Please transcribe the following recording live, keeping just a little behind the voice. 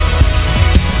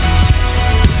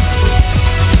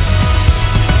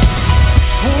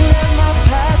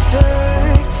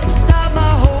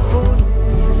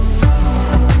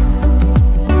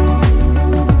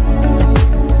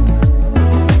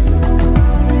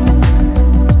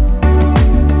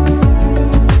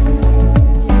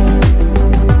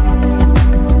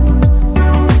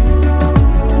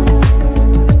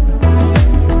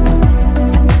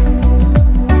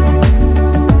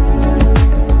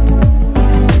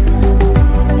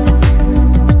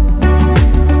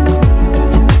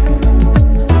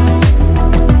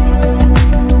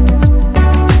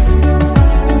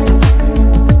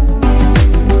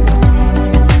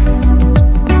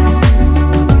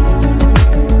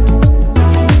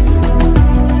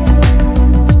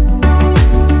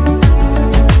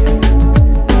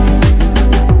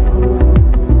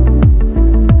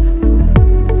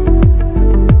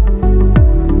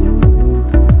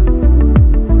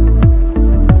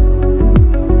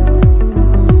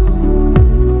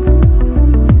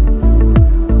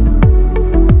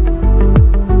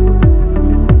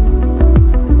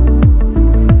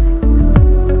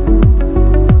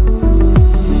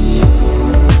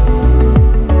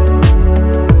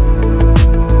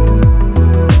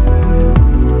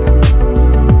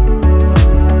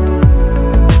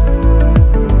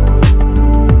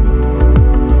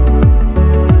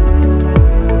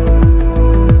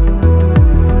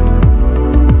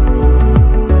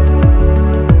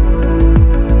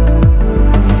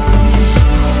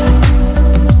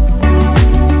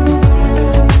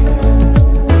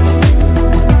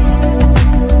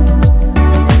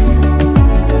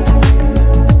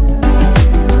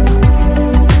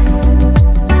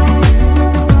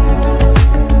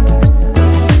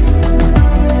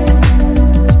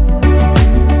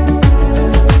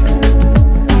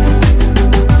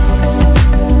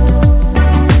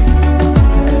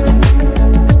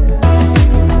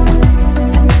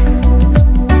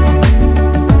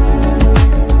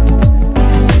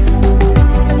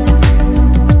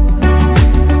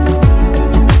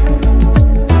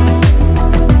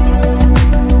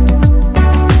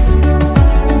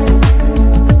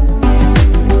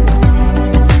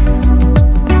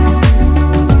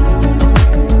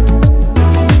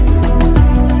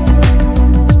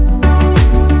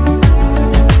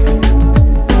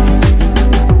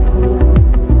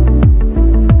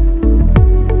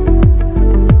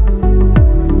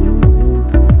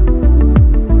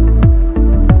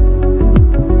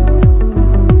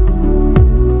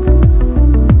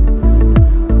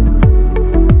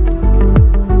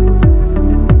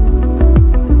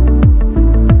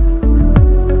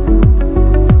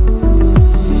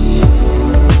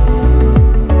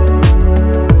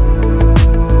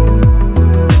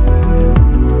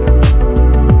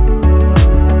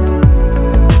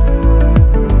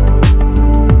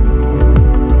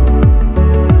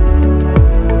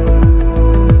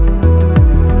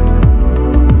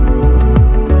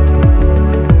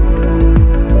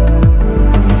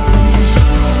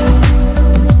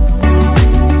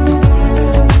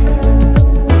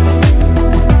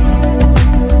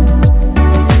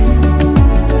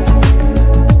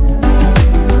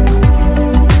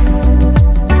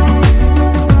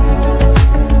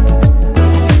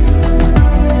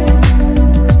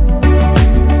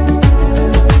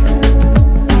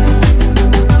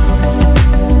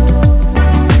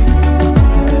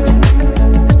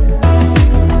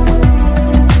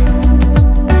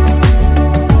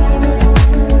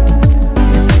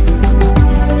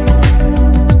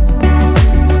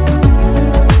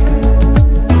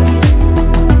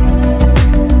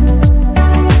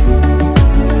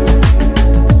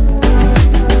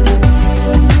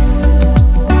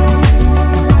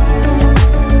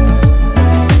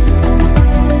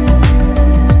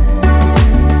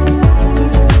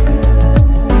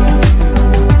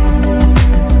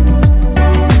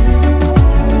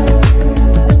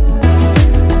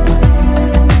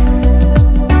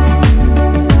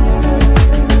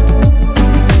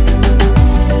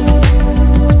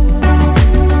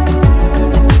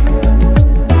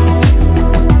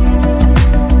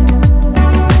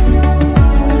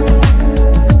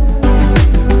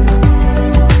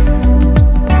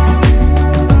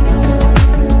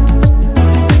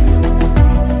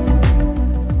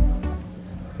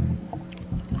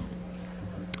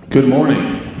Good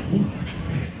morning.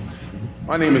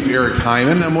 My name is Eric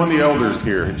Hyman. I'm one of the elders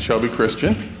here at Shelby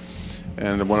Christian,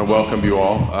 and I want to welcome you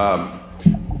all.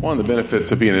 One of the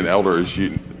benefits of being an elder is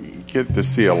you get to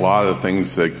see a lot of the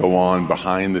things that go on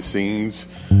behind the scenes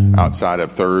outside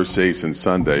of Thursdays and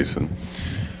Sundays,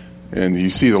 and you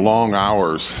see the long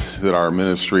hours that our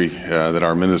ministry, that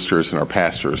our ministers and our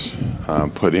pastors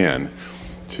put in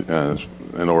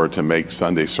order to make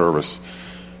Sunday service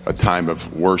a time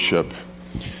of worship.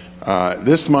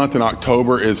 This month in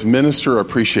October is Minister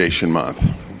Appreciation Month.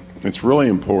 It's really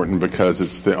important because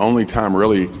it's the only time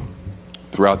really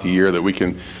throughout the year that we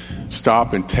can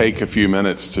stop and take a few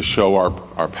minutes to show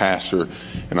our pastor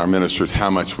and our ministers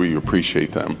how much we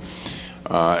appreciate them.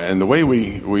 And the way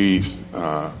we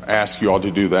ask you all to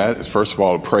do that is, first of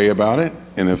all, to pray about it,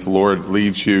 and if the Lord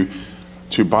leads you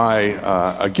to buy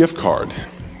a gift card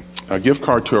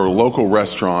to a local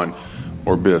restaurant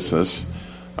or business,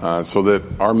 so that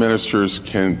our ministers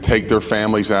can take their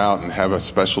families out and have a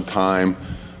special time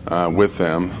with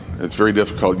them. It's very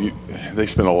difficult. They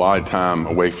spend a lot of time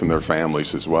away from their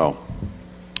families as well.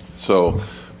 So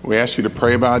we ask you to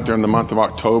pray about it during the month of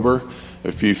October.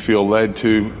 If you feel led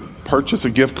to purchase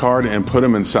a gift card and put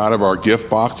them inside of our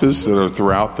gift boxes that are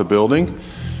throughout the building.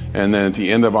 And then at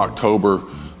the end of October,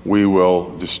 we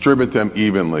will distribute them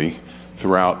evenly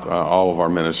throughout all of our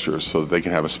ministers so that they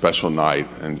can have a special night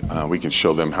and we can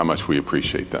show them how much we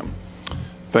appreciate them.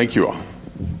 Thank you all.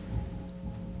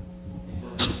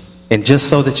 And just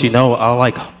so that you know, I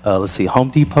like, Home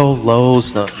Depot,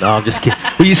 Lowe's. No, I'm just kidding.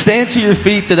 Will you stand to your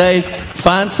feet today?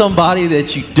 Find somebody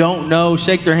that you don't know,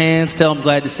 shake their hands, tell them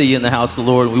glad to see you in the house of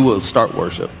the Lord, and we will start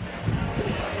worship.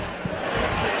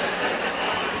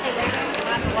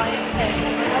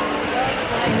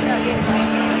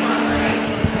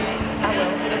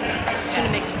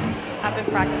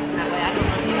 Practicing that way. I don't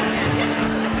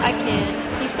know. I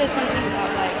can. He said something about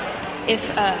if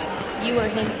you or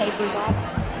him tapers off.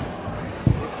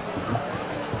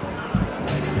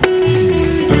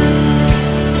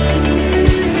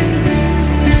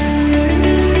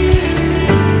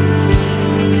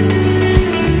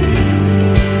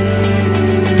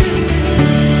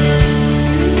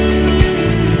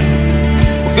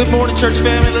 Well, good morning, church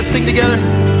family. Let's sing together.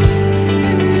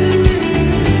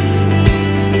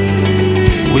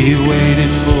 We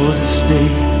waited for this day,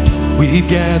 we've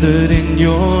gathered in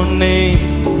your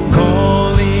name,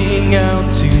 calling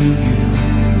out to you.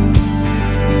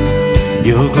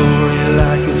 Your glory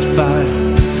like a fire,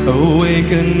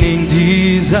 awakening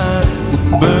desire,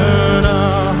 will burn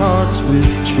our hearts with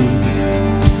truth.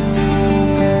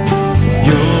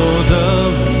 You're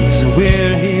the reason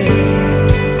we're here,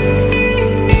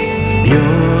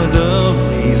 you're the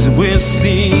reason we're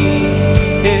seen.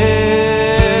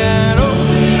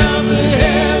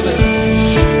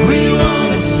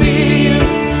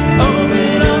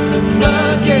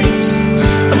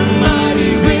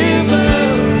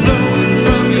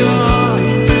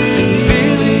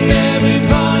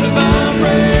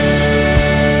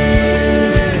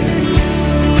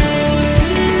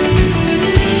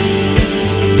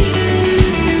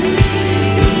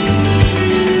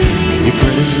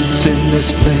 In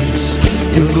this place,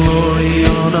 your glory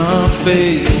on our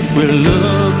face, we're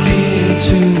looking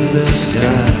to the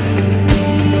sky,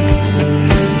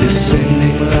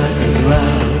 descending like a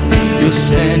cloud, you're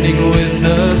standing with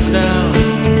us now,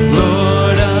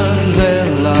 Lord,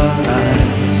 unveil our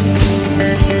eyes,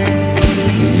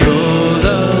 you're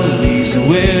the reason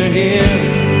we're here,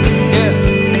 yeah.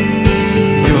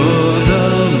 You're the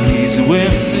reason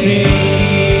we're seen.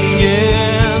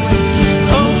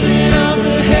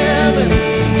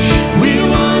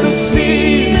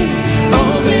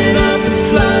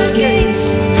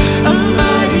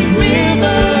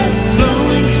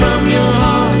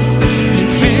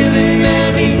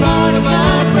 Part of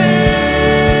our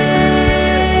prayer.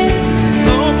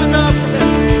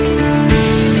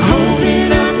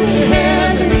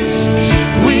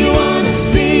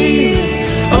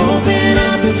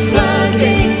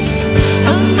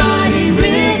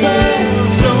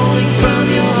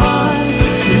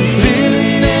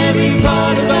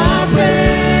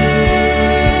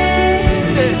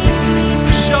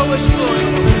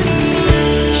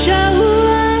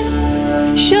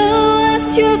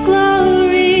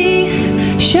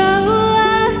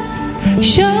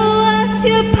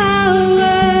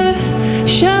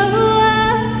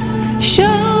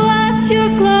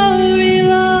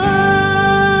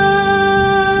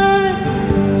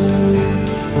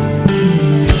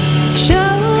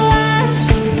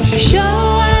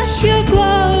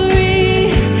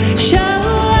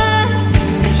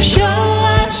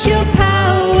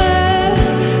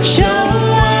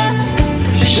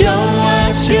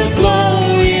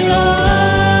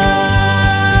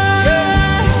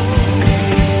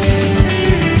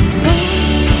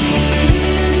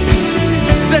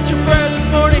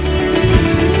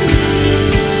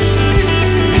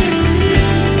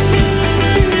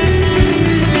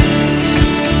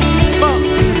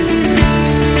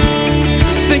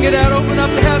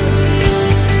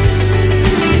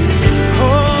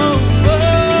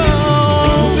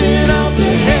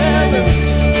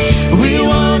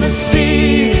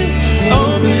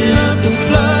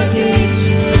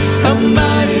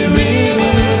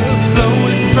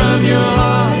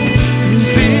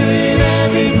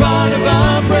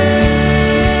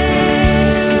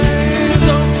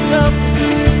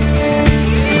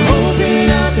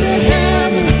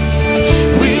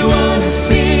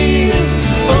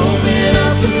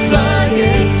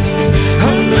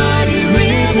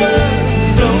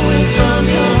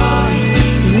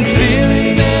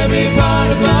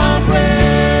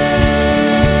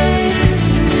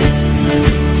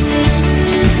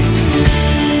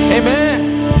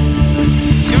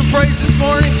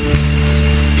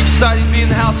 excited to be in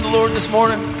the house of the Lord this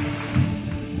morning?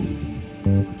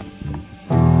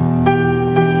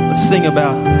 Let's sing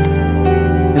about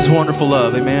His wonderful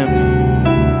love, amen?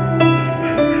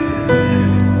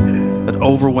 It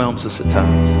overwhelms us at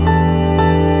times.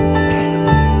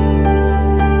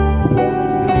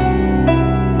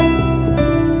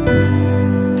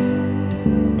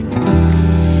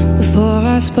 Before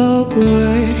I spoke a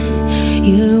word,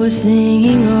 you were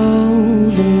singing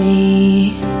over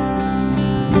me.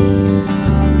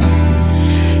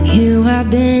 You have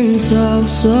been so,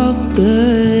 so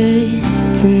good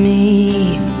to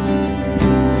me.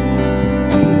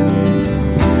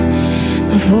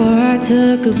 Before I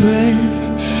took a breath,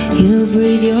 you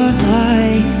breathed your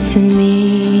life in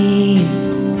me.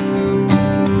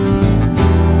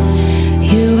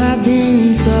 You have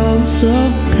been so, so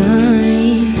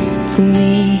kind to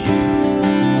me.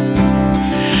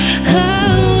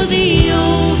 Oh, the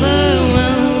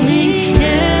overwhelming,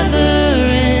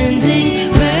 never-ending,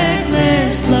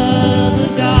 reckless love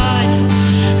of God.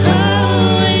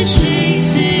 Oh, it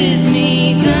chases me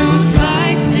down,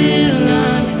 fights till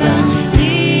I'm found,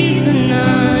 leaves the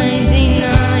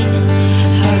 99.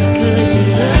 I couldn't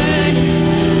earn it,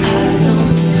 I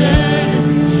don't deserve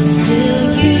it, till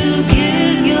you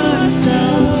give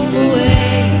yourself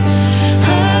away.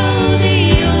 Oh, the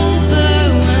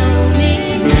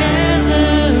overwhelming,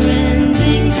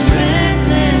 never-ending,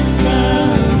 reckless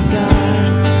love of God.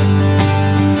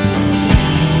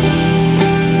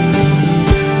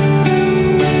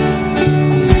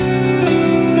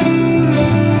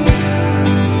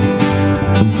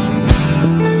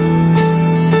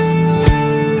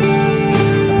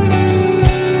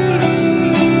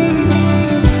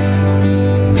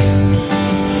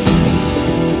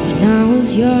 When I was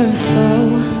your foe,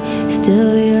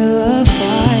 still your love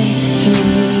fight for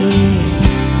me.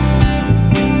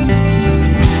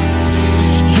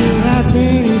 You have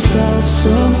been so,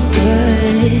 so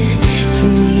good to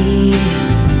me.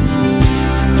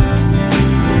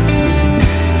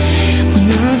 When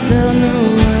I felt no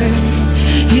worth,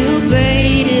 you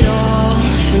paid it all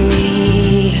for me.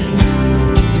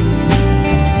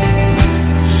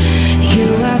 You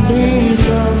have been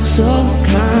so, so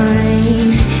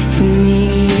kind to me.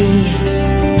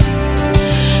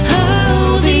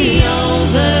 Oh, the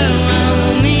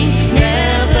overwhelming,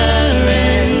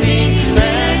 never-ending,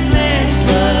 reckless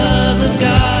love of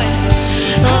God.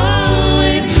 Oh,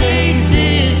 it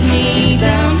chases me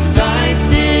down, fights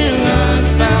till I'm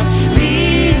found,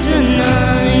 leaves a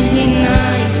 99.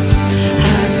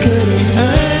 I couldn't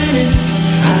earn it,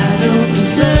 I don't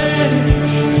deserve it,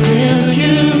 still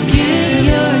you give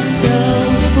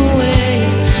yourself away.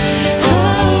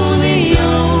 Oh, the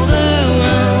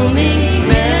overwhelming,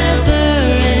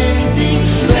 never-ending,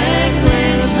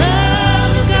 reckless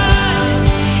love of God.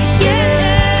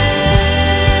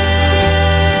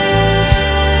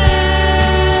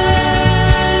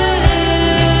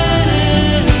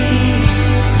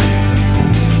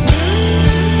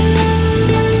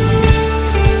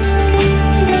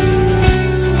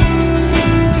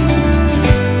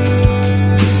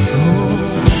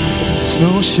 There's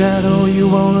no shadow you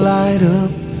won't light up,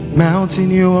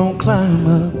 mountain you won't climb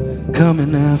up,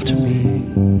 coming after me.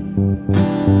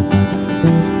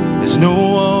 There's no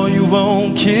wall you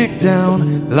won't kick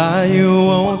down, lie you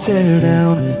won't tear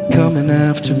down, coming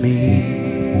after me.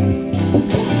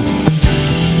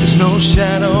 There's no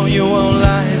shadow you won't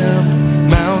light up,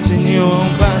 mountain you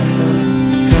won't climb up,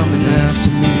 coming after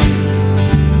me.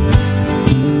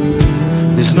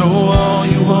 There's no wall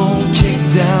you won't kick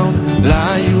down,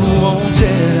 lie you won't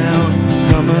tear down,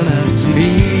 coming after me,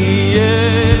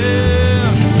 yeah.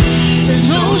 There's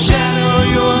no shadow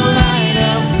you won't light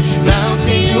up,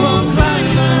 mountain you won't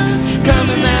climb up,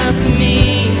 coming after me.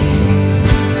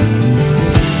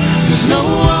 There's no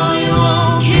wall you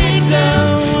won't kick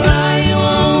down, lie you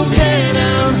won't tear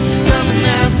down, coming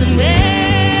after me.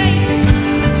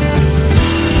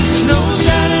 There's no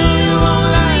shadow you won't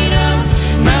light up,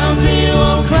 mountain you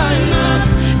won't climb up,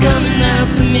 coming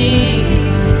after me.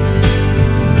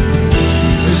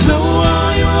 There's no wall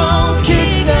you won't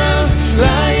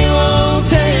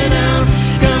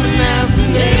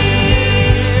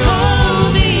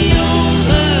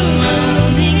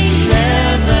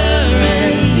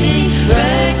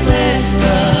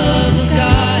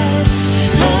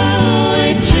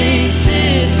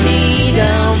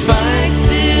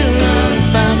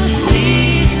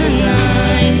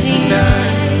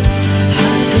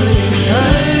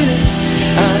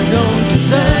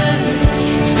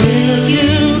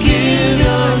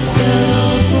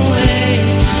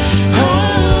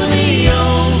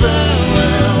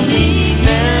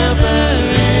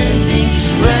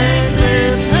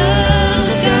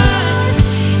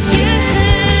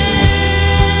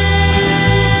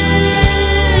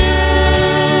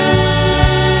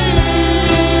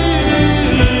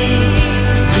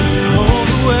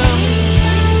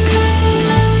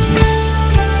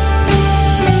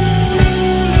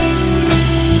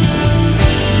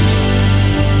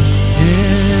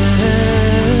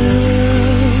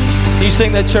you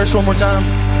sing that, church, one more time?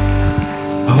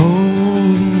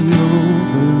 Holy,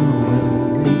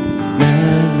 overwhelming,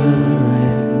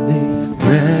 never-ending,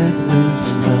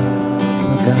 reckless love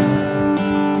of God.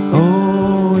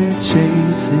 Oh, it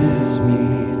chases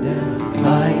me down,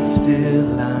 light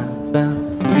still I'm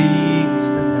found, leaves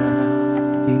the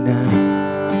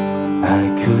 99. I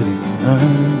couldn't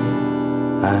earn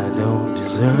it, I don't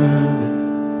deserve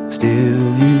it,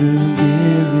 still you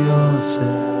give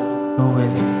yourself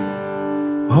away.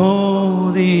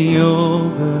 Oh, the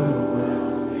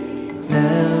overwhelming,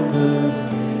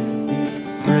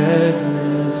 never-ending,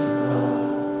 reckless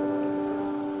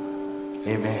love.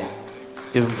 Amen.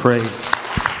 Give him praise.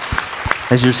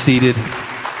 As you're seated,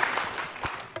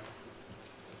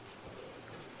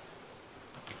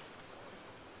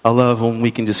 I love when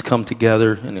we can just come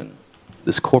together in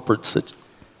this corporate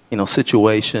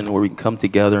situation where we can come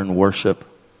together and worship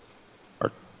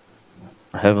our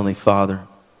Heavenly Father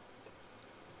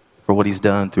for what He's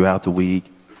done throughout the week,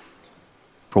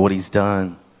 for what He's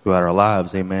done throughout our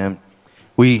lives. Amen.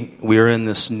 We are in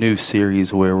this new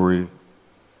series where we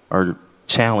are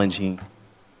challenging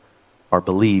our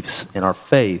beliefs and our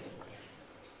faith.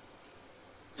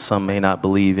 Some may not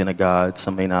believe in a God.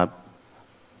 Some may not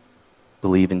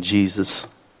believe in Jesus.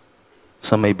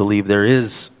 Some may believe there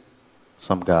is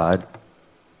some God.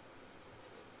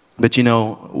 But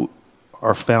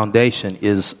our foundation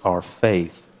is our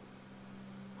faith.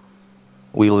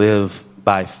 We live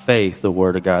by faith, the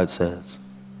Word of God says.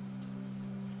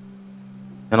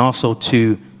 And also,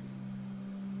 the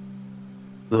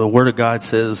Word of God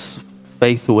says,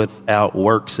 faith without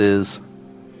works is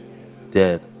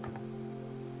dead.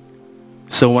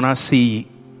 So when I see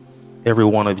every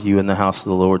one of you in the house of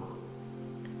the Lord,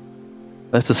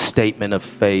 that's a statement of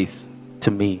faith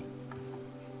to me.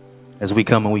 As we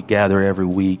come and we gather every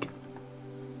week,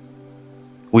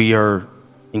 we are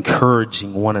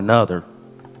encouraging one another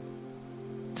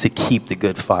to keep the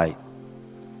good fight,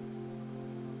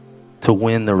 to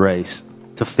win the race,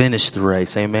 to finish the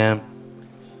race. Amen.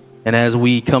 And as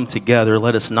we come together,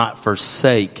 let us not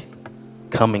forsake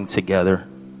coming together.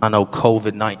 I know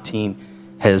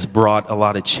COVID-19 has brought a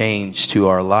lot of change to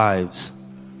our lives,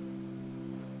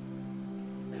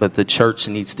 but the church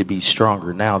needs to be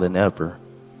stronger now than ever.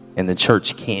 And the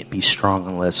church can't be strong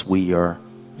unless we are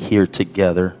here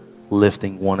together,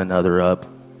 lifting one another up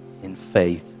in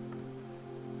faith.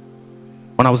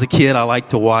 When I was a kid, I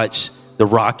liked to watch the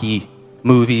Rocky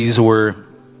movies where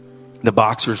the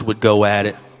boxers would go at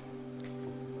it.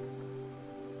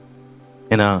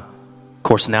 And of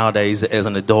course, nowadays, as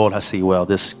an adult, I see, well,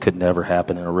 this could never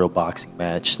happen in a real boxing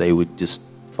match. They would just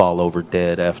fall over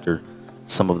dead after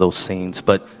some of those scenes.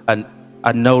 But I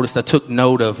took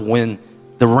note of when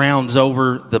the round's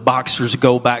over, the boxers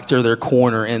go back to their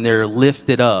corner and they're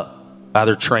lifted up by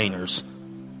their trainers.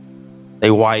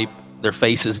 They wipe their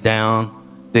faces down.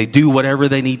 They do whatever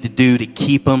they need to do to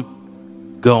keep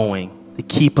them going, to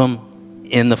keep them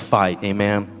in the fight.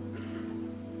 Amen.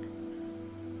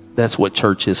 That's what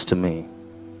church is to me.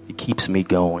 It keeps me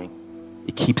going.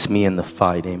 It keeps me in the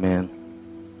fight. Amen.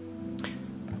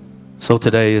 So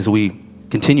today, as we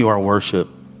continue our worship,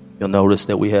 you'll notice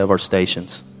that we have our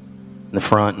stations in the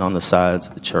front and on the sides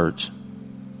of the church.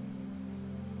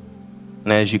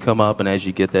 And as you come up and as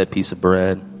you get that piece of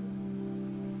bread,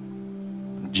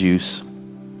 juice,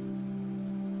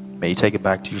 may you take it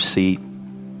back to your seat.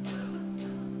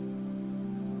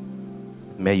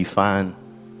 May you find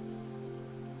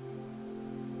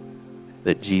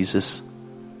that Jesus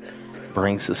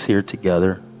brings us here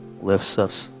together, lifts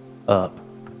us up.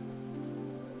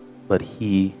 But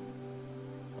He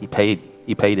paid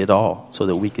it all so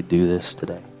that we could do this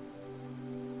today.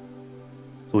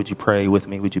 So would you pray with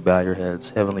me? Would you bow your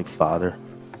heads? Heavenly Father,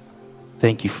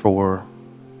 thank you for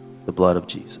the blood of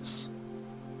Jesus,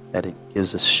 that it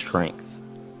gives us strength.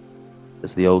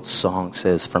 As the old song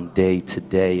says, from day to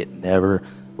day, it never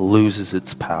loses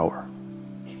its power.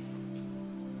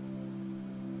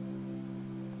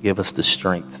 Give us the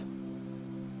strength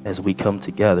as we come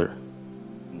together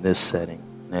in this setting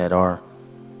and at our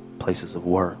places of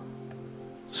work,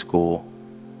 school.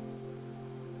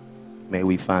 May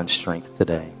we find strength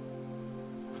today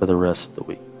for the rest of the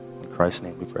week. In Christ's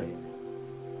name we pray.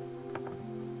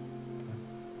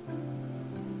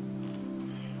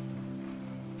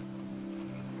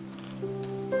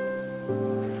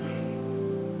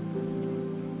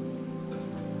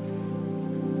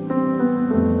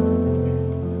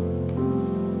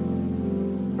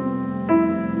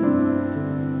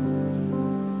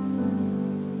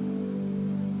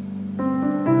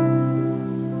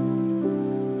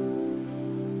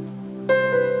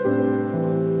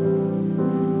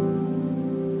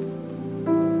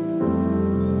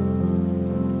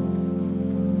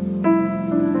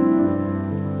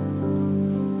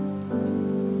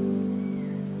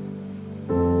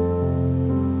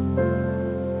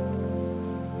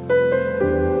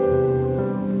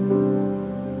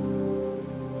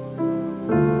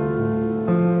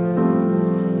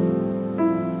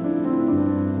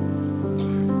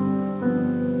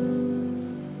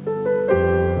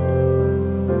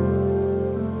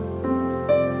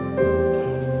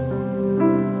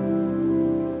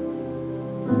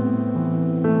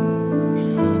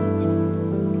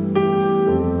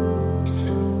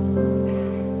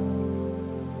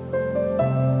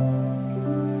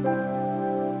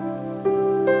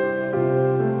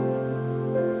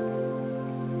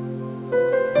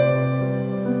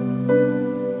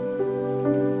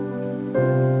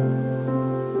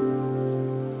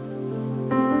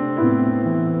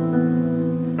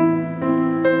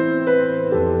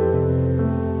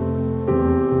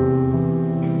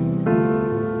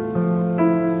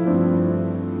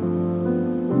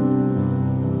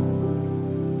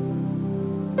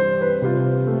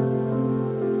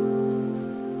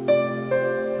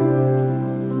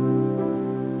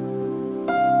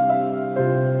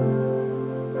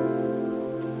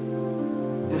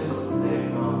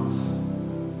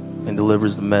 and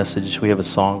delivers the message, we have a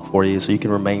song for you, so you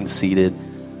can remain seated.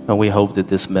 And we hope that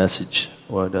this message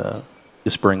would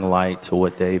just bring light to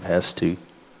what Dave has to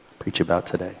preach about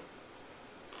today.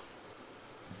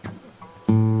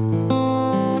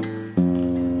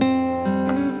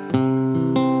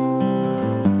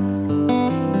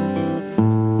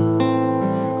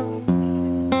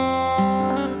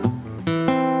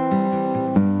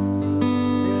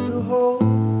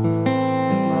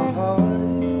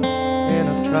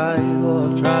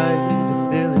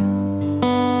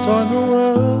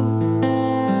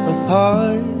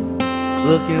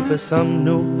 Looking for some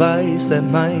new vice that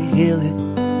might heal it.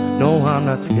 No, I'm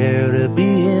not scared of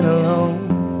being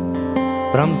alone,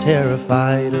 but I'm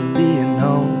terrified of being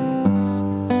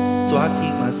known. So I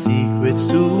keep my secrets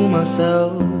to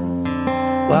myself.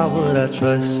 Why would I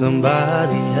trust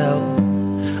somebody else?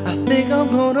 I think I'm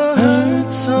gonna hurt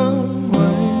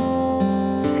someone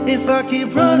if I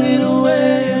keep running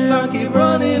away. If I keep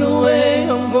running away,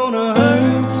 I'm gonna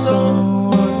hurt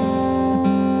someone.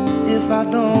 If I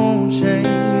don't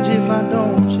change, if I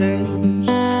don't change,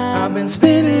 I've been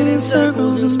spinning in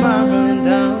circles and spiraling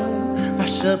down. I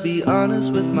should be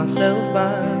honest with myself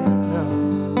by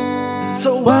now.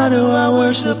 So why do I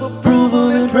worship approval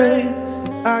and praise?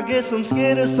 I guess I'm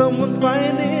scared of someone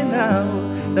finding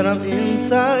out that I'm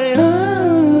inside out,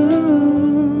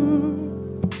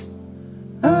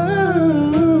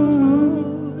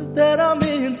 that I'm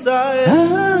inside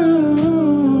out.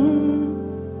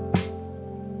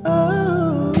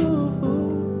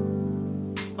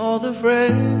 All the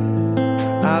friends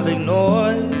I've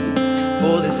ignored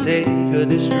for the sake of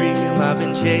this dream I've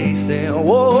been chasing.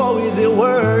 Oh, is it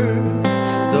worth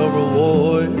the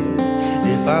reward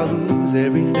if I lose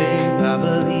everything I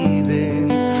believe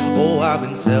in? Oh, I've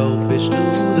been selfish to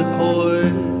the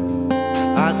core.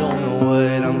 I don't know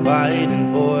what I'm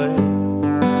fighting for.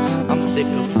 I'm sick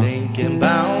of thinking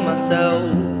about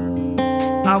myself.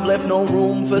 I've left no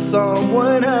room for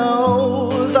someone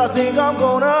else. I think I'm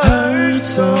gonna hurt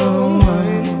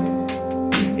someone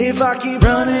if I keep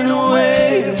running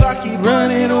away. If I keep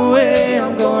running away,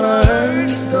 I'm gonna hurt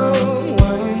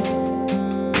someone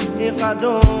if I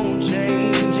don't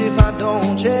change. If I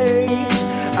don't change,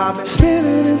 I've been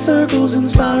spinning in circles and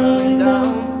spiraling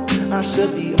down. I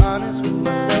should be honest with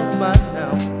myself by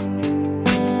now.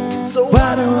 So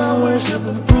why do I worship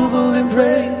approval and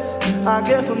praise? I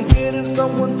guess I'm scared of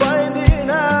someone finding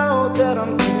out that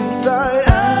I'm inside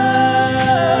out,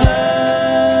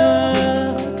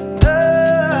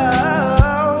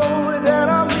 that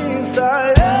I'm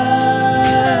inside out,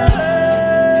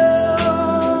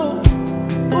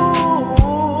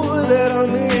 ooh, that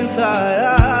I'm inside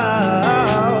out.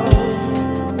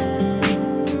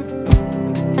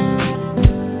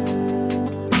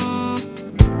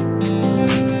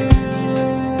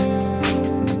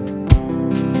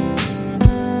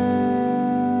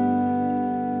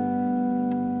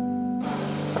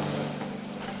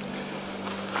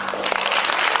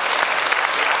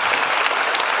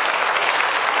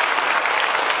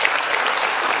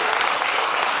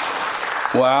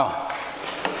 Wow.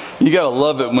 You got to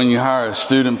love it when you hire a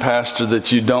student pastor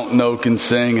that you don't know can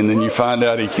sing and then you find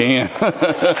out he can.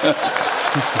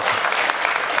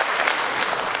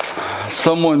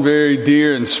 Someone very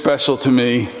dear and special to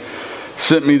me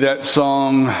sent me that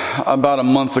song about a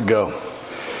month ago.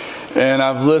 And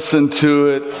I've listened to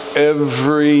it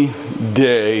every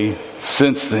day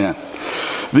since then.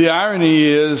 The irony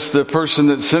is the person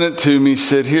that sent it to me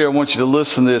said, "Here, I want you to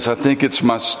listen to this. I think it's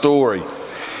my story."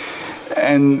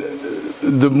 And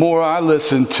the more I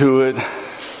listen to it,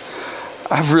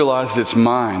 I've realized it's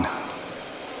mine.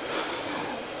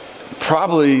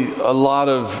 Probably a lot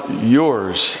of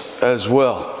yours as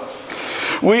well.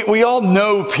 We all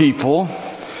know people.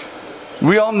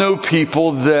 We all know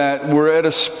people that were at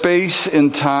a space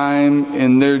in time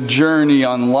in their journey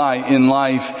in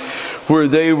life where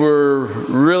they were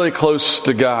really close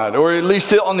to God, or at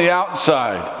least on the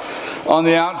outside. On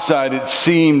the outside, it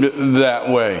seemed that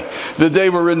way. That they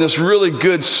were in this really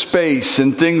good space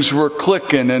and things were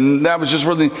clicking and that was just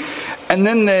really... And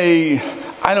then they,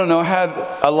 had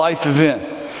a life event.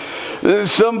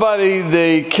 Somebody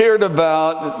they cared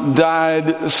about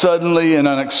died suddenly and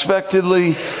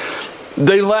unexpectedly.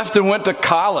 They left and went to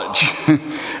college.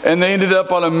 And they ended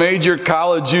up on a major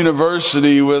college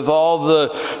university with all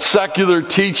the secular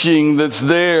teaching that's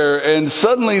there. And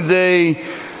suddenly they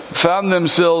found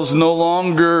themselves no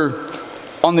longer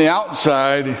on the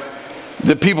outside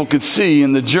that people could see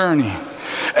in the journey.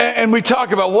 And we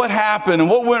talk about what happened and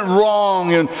what went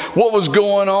wrong and what was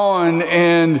going on.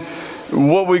 And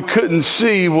what we couldn't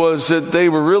see was that they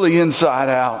were really inside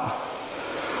out.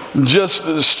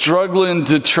 just struggling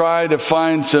to try to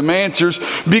find some answers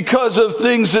because of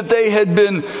things that they had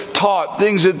been taught,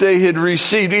 things that they had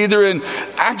received, either in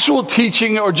actual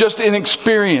teaching or just in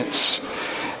experience.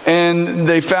 And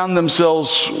they found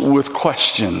themselves with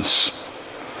questions.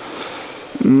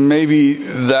 Maybe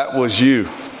that was you.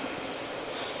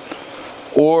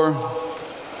 Or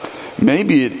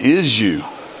maybe it is you.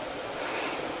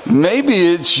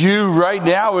 Maybe it's you right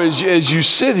now as you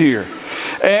sit here.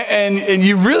 And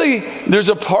you really, there's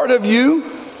a part of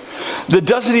you that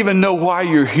doesn't even know why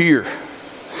you're here.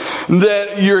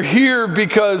 That you're here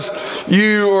because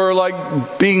you are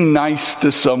like being nice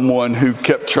to someone who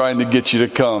kept trying to get you to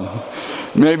come.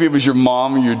 Maybe it was your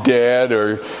mom or your dad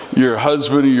or your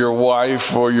husband or your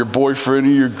wife or your boyfriend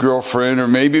or your girlfriend, or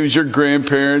maybe it was your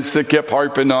grandparents that kept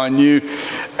harping on you.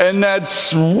 And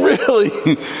that's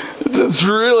really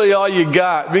all you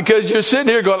got, because you're sitting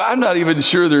here going, I'm not even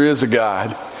sure there is a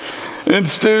God. And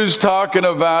Stu's talking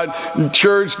about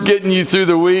church getting you through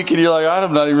the week, and you're like,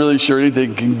 I'm not even really sure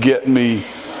anything can get me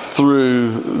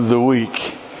through the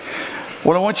week.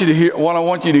 What I want you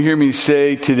to hear me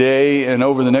say today and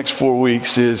over the next 4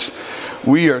 weeks is,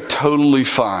 we are totally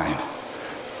fine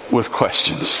with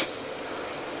questions.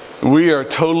 We are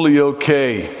totally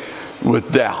okay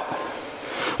with doubt.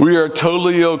 We are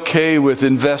totally okay with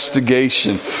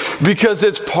investigation, because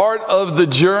it's part of the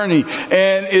journey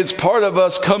and it's part of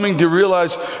us coming to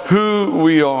realize who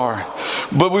we are.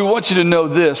 But we want you to know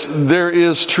this: there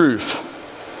is truth.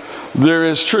 There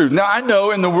is truth. Now, I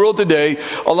know in the world today,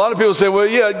 a lot of people say, well,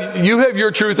 yeah, you have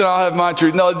your truth and I'll have my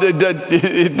truth. No,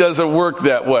 it doesn't work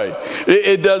that way.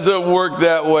 It doesn't work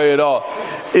that way at all.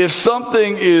 If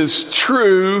something is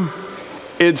true,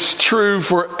 it's true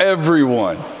for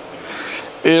everyone.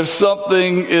 If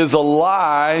something is a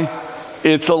lie,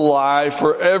 it's a lie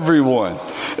for everyone.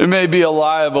 It may be a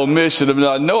lie of omission, of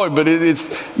not knowing, but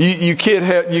you can't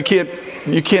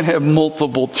have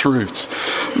multiple truths.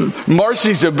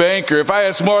 Marcy's a banker. If I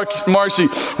ask Marcy,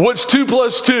 what's 2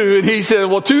 plus 2? And he said,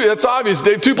 well, 2, that's obvious,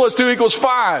 Dave. 2 plus 2 equals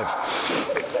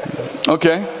 5.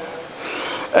 Okay.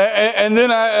 And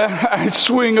then I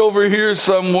swing over here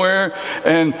somewhere,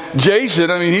 and Jason,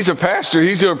 he's a pastor,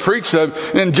 he's going to preach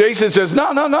stuff, and Jason says,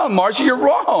 no, Marcy, you're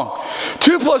wrong.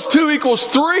 2 plus 2 equals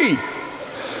 3.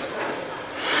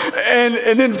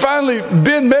 And then finally,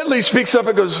 Ben Medley speaks up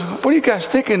and goes, what are you guys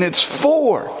thinking? It's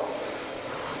 4.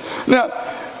 Now,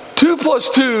 2 plus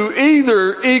 2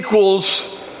 either equals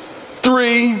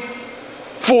 3,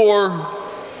 4,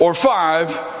 or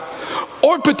 5,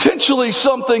 or potentially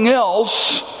something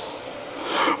else,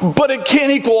 but it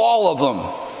can't equal all of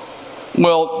them.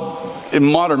 Well, in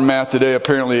modern math today,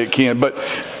 apparently it can, but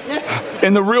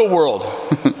in the real world,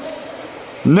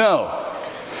 no.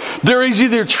 There is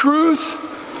either truth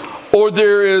or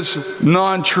there is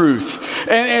non-truth.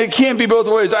 And it can't be both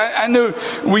ways. I know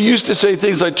we used to say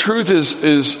things like truth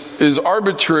is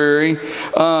arbitrary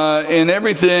in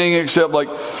everything except like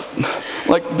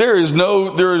there is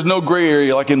no gray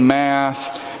area, like in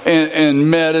math and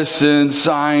medicine,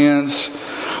 science.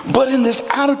 But in this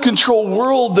out of control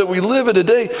world that we live in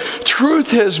today,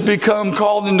 truth has become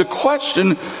called into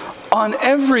question on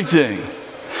everything.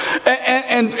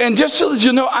 And just so that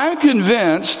you know, I'm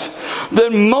convinced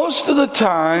that most of the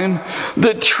time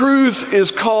that truth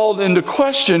is called into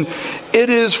question, it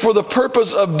is for the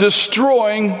purpose of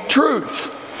destroying truth.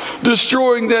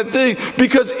 Destroying that thing.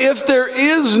 Because if there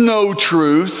is no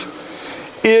truth,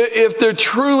 if there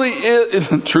truly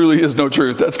is no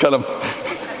truth, that's kind of...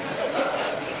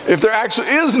 If there actually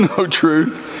is no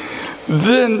truth,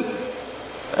 then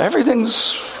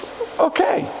everything's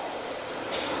okay.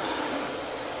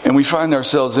 And we find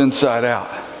ourselves inside out,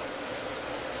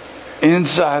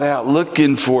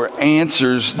 looking for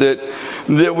answers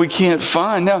that we can't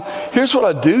find. Now, here's what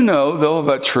I do know, though,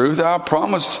 about truth. I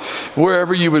promise,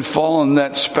 wherever you would fall on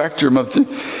that spectrum of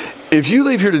if you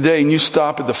leave here today and you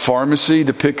stop at the pharmacy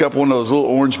to pick up one of those little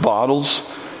orange bottles,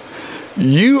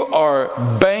 you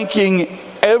are banking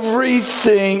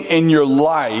everything in your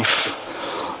life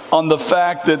on the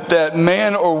fact that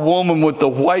man or woman with the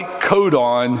white coat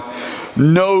on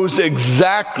knows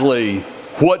exactly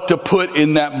what to put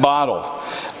in that bottle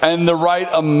and the right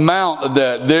amount of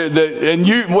that.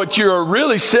 And what you're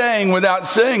really saying without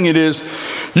saying it is,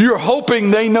 you're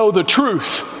hoping they know the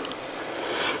truth,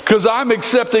 because I'm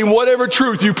accepting whatever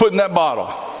truth you put in that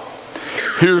bottle.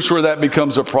 Here's where that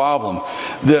becomes a problem.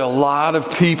 That a lot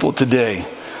of people today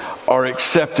are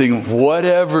accepting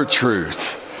whatever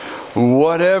truth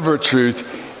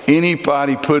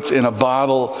anybody puts in a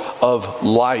bottle of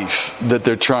life that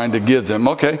they're trying to give them.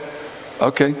 Okay.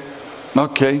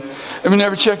 Okay. I mean,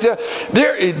 never checked that.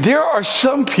 There are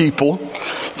some people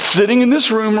sitting in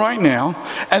this room right now,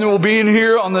 and we'll be in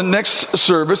here on the next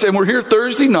service, and we're here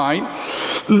Thursday night,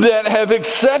 that have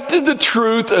accepted the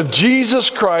truth of Jesus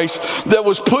Christ that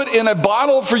was put in a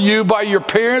bottle for you by your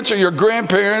parents or your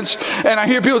grandparents. And I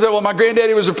hear people say, well, my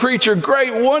granddaddy was a preacher.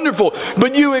 Great, wonderful.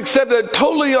 But you accept that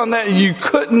totally on that. You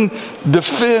couldn't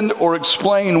defend or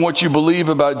explain what you believe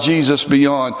about Jesus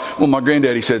beyond, well, my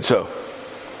granddaddy said so.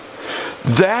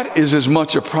 That is as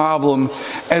much a problem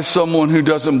as someone who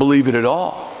doesn't believe it at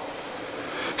all.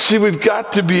 See, we've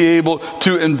got to be able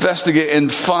to investigate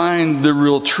and find the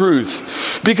real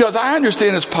truth. Because I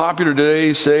understand it's popular today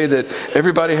to say that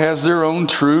everybody has their own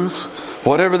truth,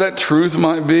 whatever that truth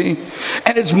might be.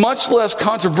 And it's much less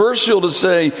controversial to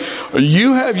say,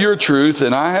 you have your truth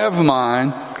and I have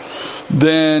mine,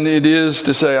 than it is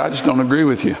to say, I just don't agree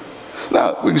with you.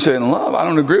 Now, we can say in love, I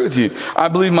don't agree with you. I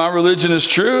believe my religion is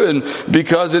true, and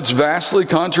because it's vastly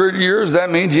contrary to yours, that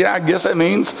means, I guess that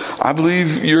means I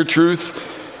believe your truth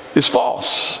is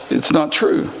false. It's not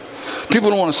true. People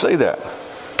don't want to say that.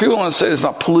 People want to say it's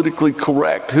not politically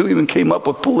correct. Who even came up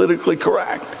with politically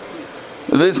correct?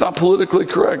 It's not politically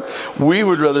correct. We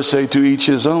would rather say to each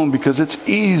his own because it's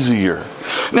easier.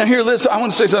 Now here, listen, I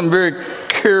want to say something very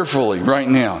carefully right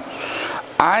now.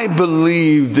 I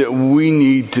believe that we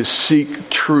need to seek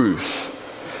truth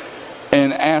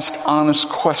and ask honest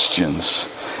questions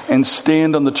and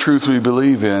stand on the truth we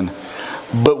believe in,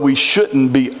 but we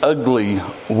shouldn't be ugly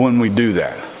when we do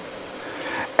that.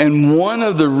 And one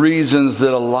of the reasons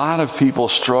that a lot of people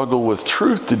struggle with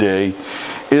truth today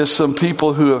is some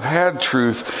people who have had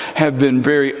truth have been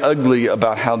very ugly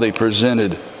about how they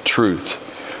presented truth.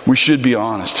 We should be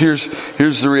honest. Here's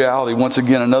the reality. Once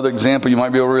again, another example you might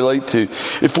be able to relate to.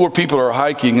 If 4 people are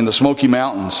hiking in the Smoky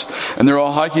Mountains, and they're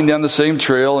all hiking down the same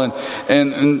trail,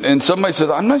 and somebody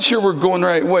says, I'm not sure we're going the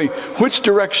right way. Which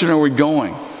direction are we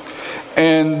going?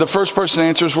 And the first person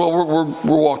answers, well, we're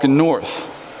walking north.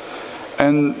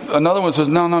 And another one says,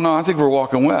 no, I think we're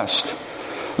walking west.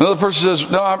 Another person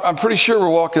says, no, I'm pretty sure we're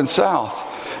walking south.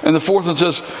 And the fourth one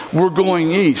says, we're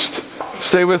going east.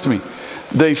 Stay with me.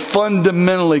 They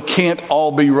fundamentally can't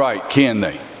all be right, can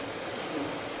they?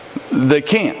 They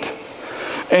can't.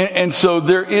 And so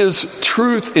there is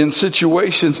truth in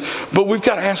situations, but we've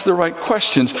got to ask the right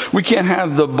questions. We can't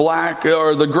have the black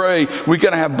or the gray. We've got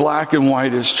to have black and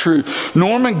white as truth.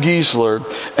 Norman Geisler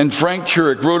and Frank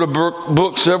Turek wrote a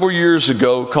book several years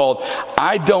ago called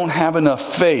I Don't Have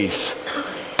Enough Faith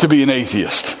to Be an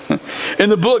Atheist. In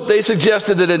the book, they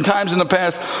suggested that in times in the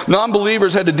past,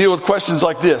 non-believers had to deal with questions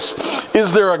like this.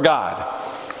 Is there a God?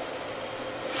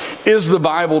 Is the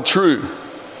Bible true?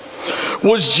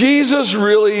 Was Jesus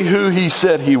really who he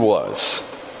said he was?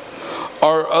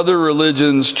 Are other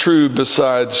religions true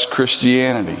besides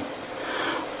Christianity?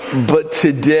 But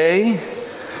today,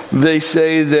 they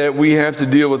say that we have to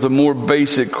deal with a more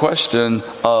basic question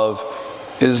of,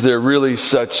 is there really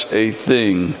such a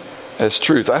thing as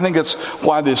truth? I think that's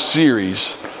why this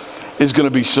series is going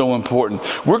to be so important.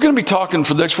 We're going to be talking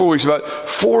for the next 4 weeks about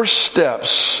 4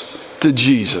 steps to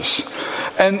Jesus.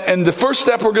 And the first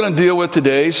step we're going to deal with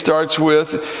today starts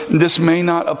with, this may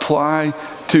not apply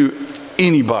to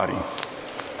anybody,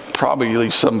 probably at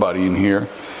least somebody in here,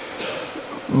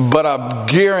 but I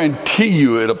guarantee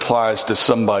you it applies to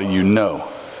somebody you know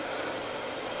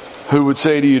who would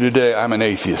say to you today, I'm an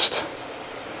atheist.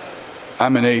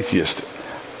 I'm an atheist.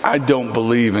 I don't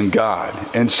believe in God.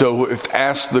 And so if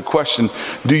asked the question,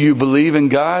 do you believe in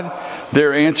God?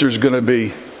 Their answer is going to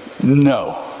be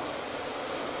no.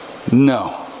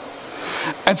 No.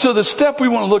 And so the step we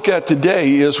want to look at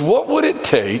today is, what would it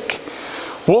take?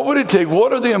 What would it take?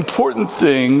 What are the important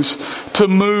things to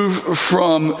move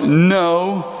from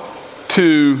no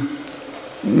to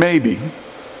maybe?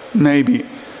 Maybe.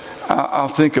 I'll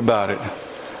think about it.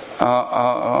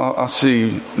 I'll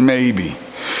see, maybe.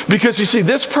 Because you see,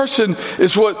 this person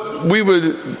is what we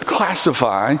would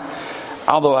classify,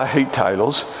 although I hate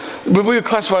titles, but we would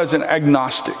classify as an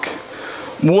agnostic.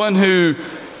 One who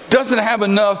doesn't have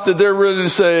enough that they're ready to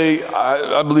say,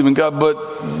 I believe in God,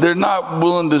 but they're not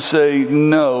willing to say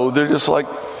no. They're just like,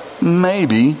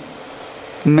 maybe.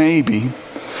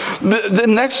 The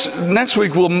next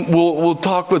week we'll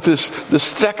talk with the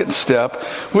second step,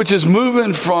 which is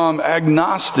moving from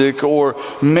agnostic or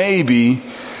maybe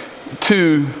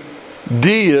to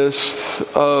deist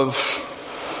of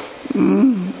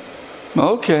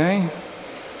okay,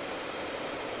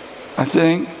 I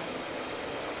think,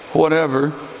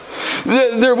 whatever.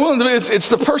 They're willing to. It's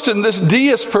the person, this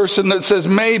deist person that says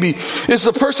maybe. It's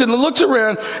the person that looks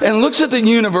around and looks at the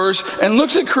universe and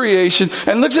looks at creation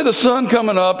and looks at the sun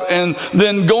coming up and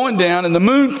then going down and the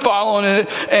moon following it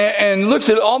and looks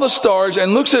at all the stars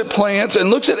and looks at plants and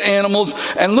looks at animals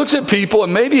and looks at people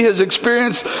and maybe has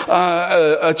experienced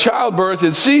a childbirth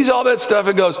and sees all that stuff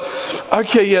and goes,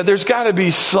 okay, yeah, there's got to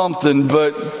be something,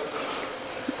 but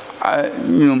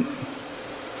I'm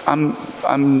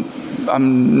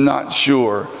not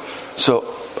sure.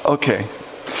 So, okay.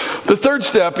 The third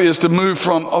step is to move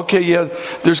from, okay, yeah,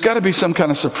 there's got to be some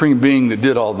kind of supreme being that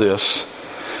did all this,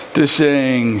 to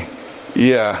saying,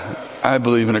 yeah, I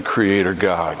believe in a creator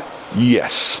God.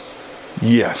 Yes.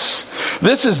 Yes.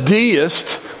 This is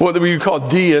deist, what we would call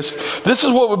deist. This is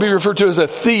what would be referred to as a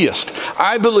theist.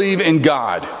 I believe in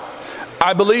God.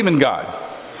 I believe in God.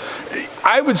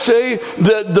 I would say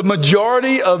that the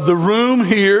majority of the room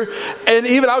here, and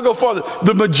even I'll go farther,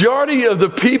 the majority of the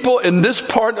people in this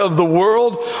part of the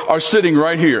world are sitting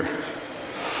right here.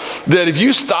 That if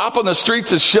you stop on the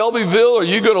streets of Shelbyville or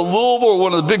you go to Louisville or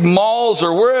one of the big malls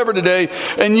or wherever today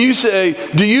and you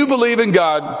say, do you believe in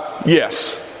God?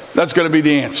 Yes. That's going to be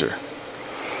the answer.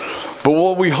 But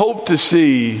what we hope to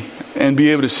see and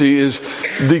be able to see is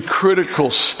the critical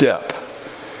step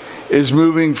is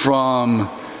moving from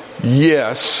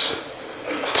yes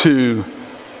to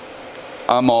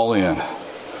I'm all in.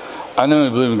 I know I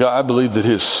believe in God. I believe that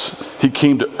He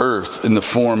came to earth in the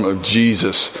form of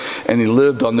Jesus, and He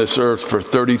lived on this earth for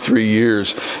 33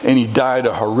 years, and He died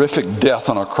a horrific death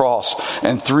on a cross.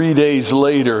 And 3 days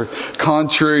later,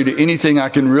 contrary to anything I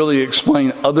can really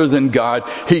explain other than God,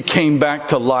 He came back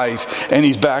to life, and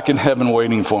He's back in heaven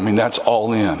waiting for me. That's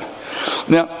all in.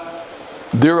 Now,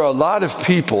 there are a lot of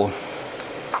people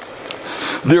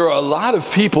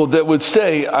that would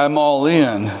say, I'm all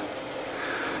in,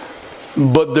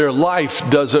 but their life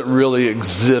doesn't really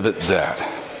exhibit that.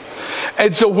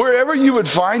 And so wherever you would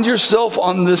find yourself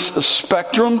on this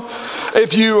spectrum,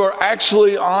 if you are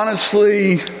actually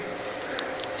honestly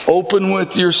open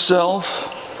with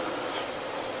yourself,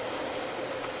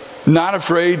 not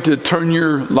afraid to turn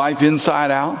your life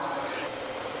inside out,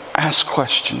 ask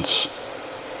questions.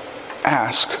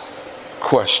 Ask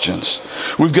questions.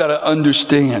 We've got to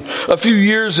understand. A few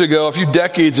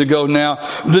decades ago now,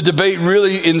 the debate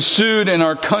really ensued in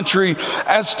our country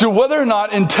as to whether or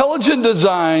not intelligent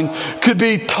design could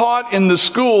be taught in the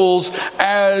schools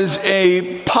as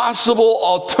a possible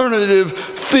alternative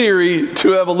theory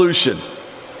to evolution.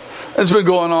 It's been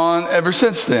going on ever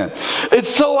since then.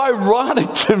 It's so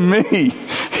ironic to me.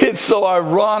 It's so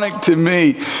ironic to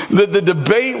me that the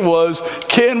debate was,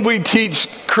 can we teach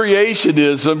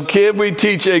creationism? Can we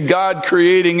teach a God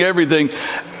creating everything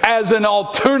as an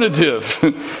alternative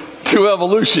to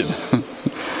evolution?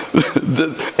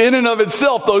 In and of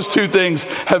itself, those two things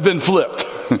have been flipped.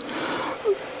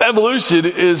 Evolution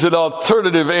is an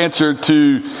alternative answer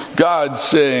to God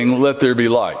saying, let there be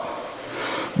light.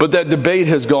 But that debate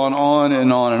has gone on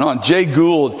and on and on. Jay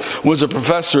Gould was a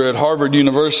professor at Harvard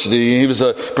University. He was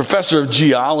a professor of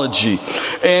geology.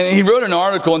 And he wrote an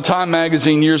article in Time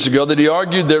magazine years ago that he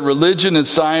argued that religion and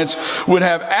science would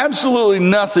have absolutely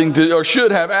nothing to, or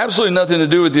should have absolutely nothing to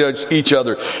do with each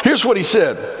other. Here's what he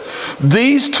said.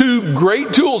 These two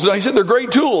great tools, and he said they're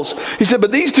great tools. He said,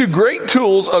 but these two great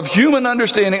tools of human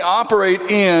understanding operate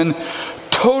in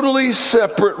totally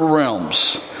separate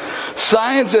realms.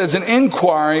 Science as an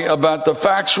inquiry about the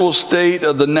factual state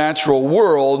of the natural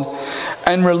world,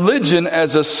 and religion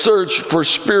as a search for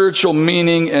spiritual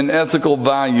meaning and ethical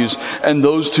values, and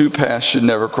those two paths should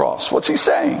never cross. What's he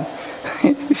saying?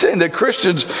 He's saying that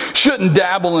Christians shouldn't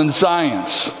dabble in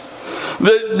science.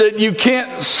 That you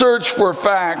can't search for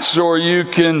facts, or you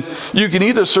can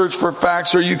either search for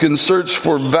facts or you can search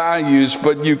for values,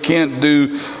 but you can't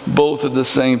do both at the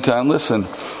same time. Listen,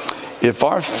 if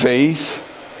our faith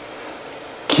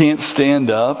can't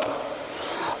stand up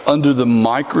under the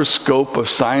microscope of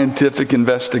scientific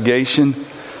investigation,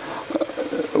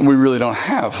 we really don't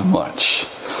have much.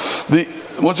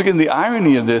 Once again, the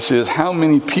irony of this is how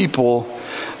many people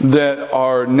that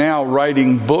are now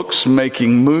writing books,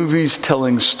 making movies,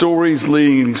 telling stories,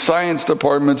 leading science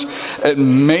departments at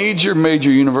major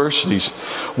universities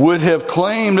would have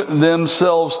claimed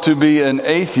themselves to be an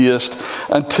atheist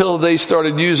until they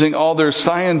started using all their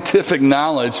scientific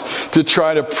knowledge to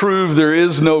try to prove there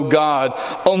is no God,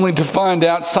 only to find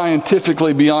out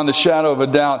scientifically beyond a shadow of a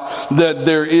doubt that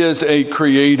there is a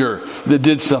creator that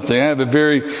did something. I have a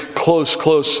very close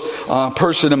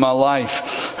person in my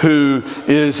life who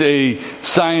is a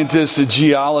scientist, a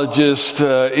geologist,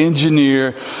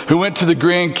 engineer, who went to the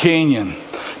Grand Canyon,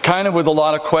 kind of with a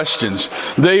lot of questions.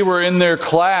 They were in their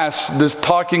class just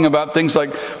talking about things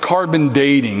like carbon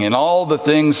dating and all the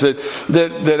things that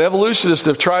evolutionists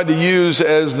have tried to use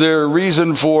as their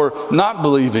reason for not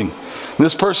believing.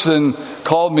 This person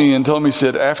called me and told me,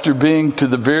 said, after being to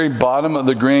the very bottom of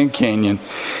the Grand Canyon,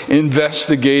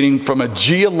 investigating from a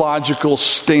geological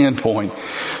standpoint,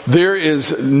 there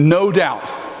is no doubt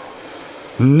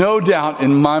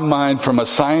in my mind from a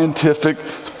scientific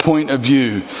point of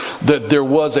view that there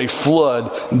was a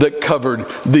flood that covered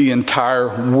the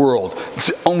entire world. It's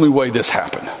the only way this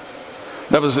happened.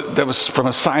 That was from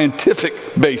a scientific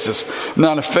basis,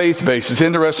 not a faith basis.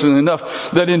 Interestingly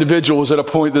enough, that individual was at a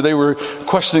point that they were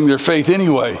questioning their faith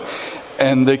anyway.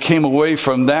 And they came away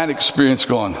from that experience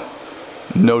going,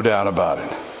 no doubt about it.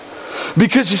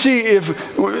 Because you see,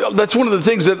 that's one of the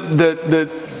things that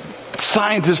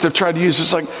scientists have tried to use.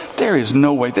 It's like, there is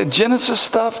no way. That Genesis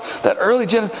stuff, that early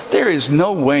Genesis, there is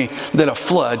no way that a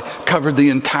flood covered the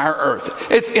entire earth.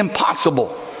 It's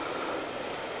impossible.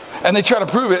 And they try to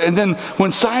prove it. And then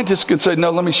when scientists can say, no,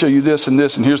 let me show you this, and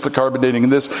here's the carbon dating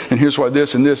and this, and here's why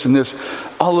this, and this, and this,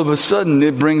 all of a sudden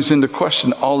it brings into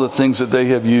question all the things that they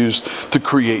have used to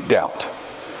create doubt.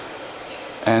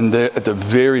 And at the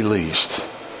very least,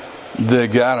 they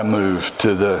got to move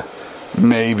to the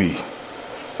maybe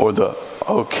or the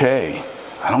okay.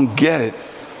 I don't get it,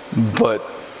 but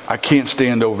I can't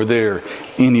stand over there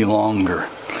any longer.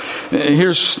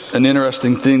 Here's an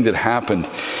interesting thing that happened,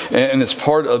 and it's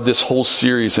part of this whole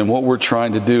series and what we're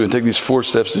trying to do and take these 4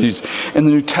 steps to Jesus. In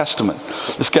the New Testament,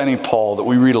 this guy named Paul, that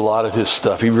we read a lot of his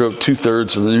stuff, he wrote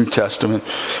 2/3 of the New Testament.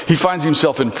 He finds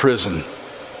himself in prison.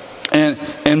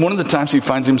 And one of the times he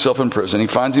finds himself in prison, he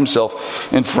finds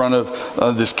himself in front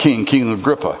of this King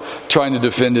Agrippa, trying to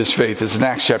defend his faith. It's in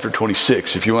Acts chapter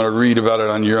 26, if you want to read about it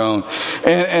on your own.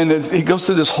 And he goes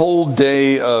through this whole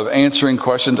day of answering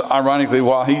questions, ironically,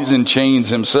 while he's in chains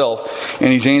himself,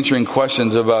 and he's answering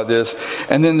questions about this.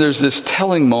 And then there's this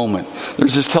telling moment.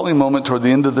 There's this telling moment toward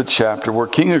the end of the chapter where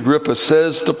King Agrippa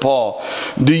says to Paul,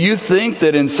 do you think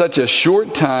that in such a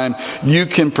short time you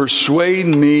can persuade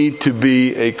me to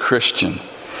be a Christian?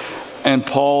 And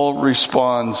Paul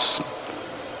responds,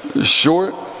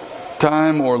 short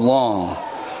time or long,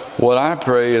 what I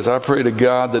pray is I pray to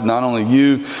God that not only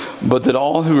you, but that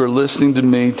all who are listening to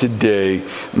me today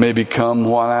may become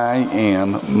what I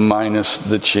am, minus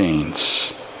the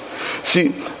chains.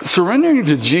 See, surrendering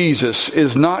to Jesus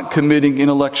is not committing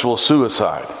intellectual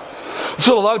suicide. That's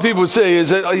what a lot of people would say is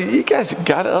that, oh, you guys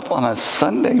got up on a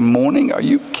Sunday morning? Are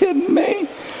you kidding me?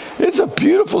 It's a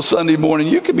beautiful Sunday morning.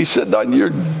 You could be sitting on your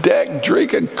deck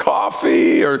drinking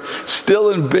coffee or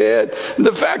still in bed.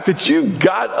 The fact that you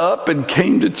got up and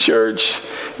came to church,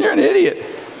 you're an idiot.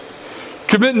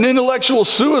 Committing intellectual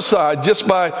suicide just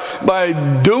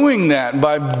by doing that,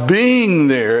 by being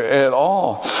there at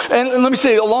all. And let me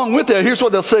say, along with that, here's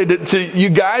what they'll say to you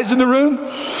guys in the room.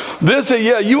 They'll say,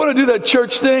 yeah, you want to do that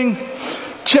church thing?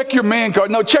 Check your man card.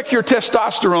 No, check your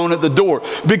testosterone at the door,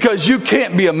 because you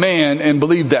can't be a man and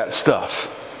believe that stuff.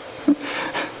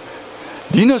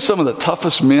 Do you know some of the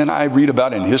toughest men I read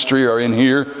about in history are in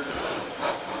here?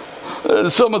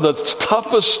 Some of the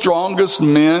toughest, strongest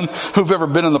men who've ever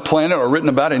been on the planet are written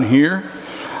about in here.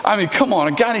 I mean, come on,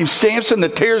 a guy named Samson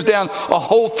that tears down a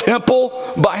whole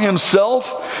temple by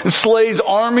himself and slays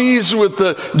armies with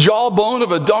the jawbone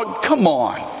of a dog. Come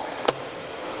on.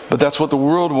 But that's what the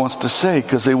world wants to say,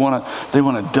 because they want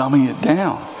to dummy it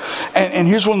down. And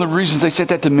here's one of the reasons they said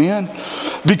that to men,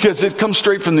 because it comes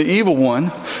straight from the evil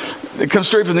one. It comes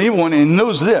straight from the evil one, and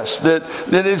knows this, that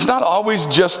it's not always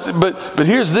just, but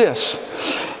here's this.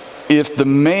 If the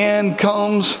man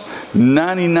comes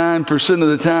 99% of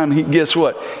the time, guess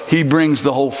what? He brings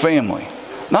the whole family.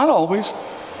 Not always,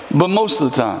 but most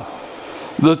of the time.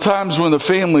 The times when the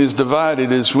family is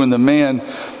divided is when the man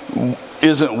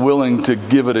isn't willing to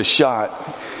give it a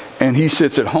shot, and he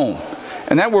sits at home.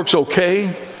 And that works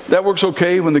okay. That works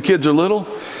okay when the kids are little.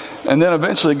 And then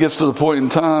eventually it gets to the point in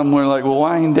time where, like, well,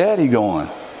 why ain't daddy going?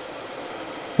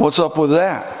 What's up with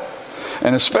that?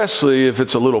 And especially if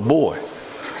it's a little boy.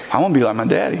 I want to be like my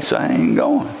daddy, so I ain't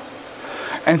going.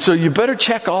 And so you better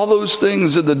check all those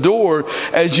things at the door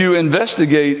as you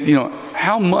investigate,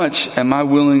 how much am I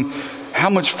willing, how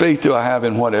much faith do I have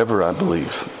in whatever I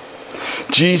believe?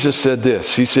 Jesus said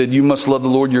this. He said, you must love the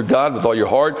Lord your God with all your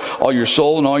heart, all your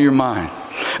soul, and all your mind.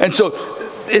 And so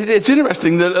it's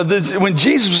interesting that when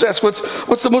Jesus was asked,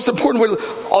 what's the most important way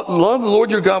to love the Lord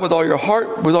your God with all your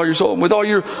heart, with all your soul, with all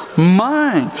your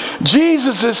mind?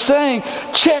 Jesus is saying,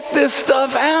 check this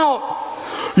stuff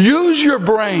out. Use your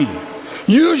brain.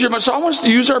 Use your mind. So I want us to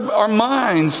use our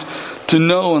minds to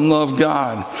know and love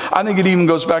God. I think it even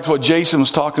goes back to what Jason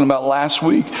was talking about last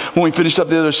week when we finished up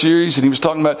the other series, and he was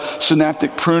talking about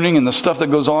synaptic pruning and the stuff that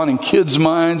goes on in kids'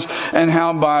 minds, and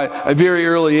how by a very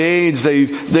early age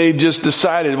they've just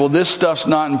decided, well, this stuff's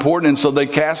not important, and so they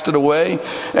cast it away.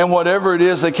 And whatever it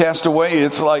is they cast away,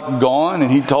 it's like gone.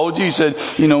 And he told you, he said,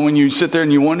 when you sit there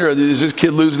and you wonder, is this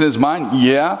kid losing his mind?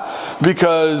 Yeah,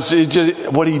 because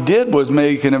what he did was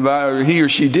he or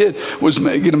she did was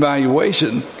make an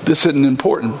evaluation. This isn't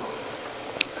important.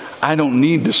 I don't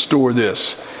need to store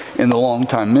this in the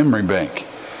long-time memory bank.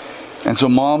 And so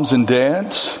moms and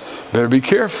dads, better be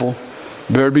careful.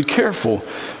 Better be careful,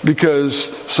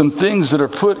 because some things that are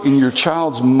put in your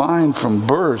child's mind from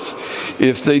birth,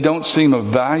 if they don't seem of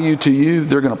value to you,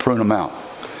 they're going to prune them out.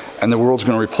 And the world's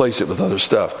going to replace it with other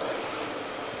stuff.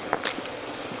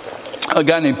 A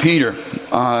guy named Peter,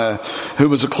 who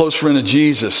was a close friend of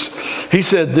Jesus, he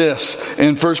said this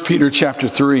in 1 Peter chapter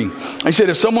 3. He said,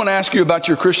 if someone asks you about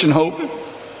your Christian hope,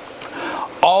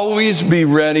 always be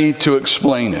ready to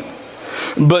explain it.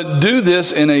 But do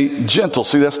this in a gentle,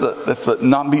 that's the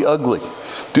not be ugly.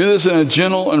 Do this in a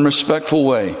gentle and respectful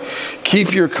way.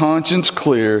 Keep your conscience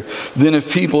clear. Then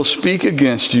if people speak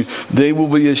against you, they will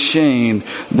be ashamed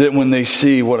that when they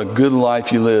see what a good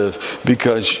life you live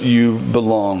because you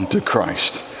belong to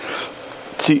Christ.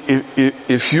 See,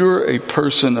 if you're a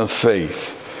person of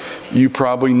faith, you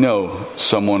probably know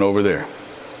someone over there.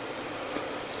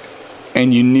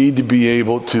 And you need to be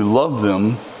able to love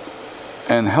them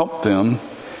and help them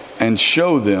and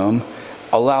show them,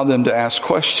 allow them to ask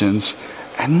questions,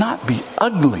 and not be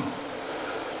ugly.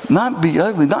 Not be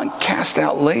ugly, not cast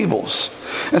out labels.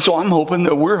 And so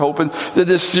we're hoping that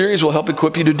this series will help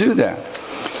equip you to do that.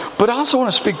 But I also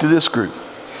want to speak to this group.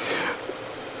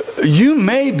 You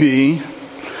may be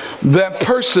that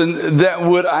person that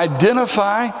would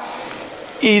identify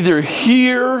either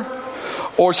here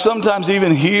or sometimes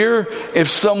even here if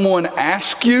someone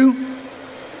asks you,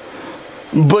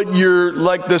 but you're,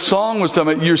 like the song was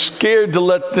talking about, you're scared to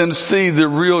let them see the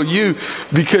real you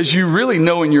because you really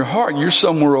know in your heart you're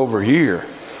somewhere over here.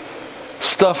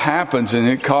 Stuff happens and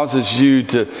it causes you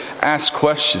to ask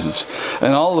questions.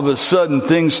 And all of a sudden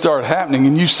things start happening.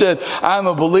 And you said, I'm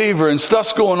a believer, and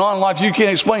stuff's going on in life you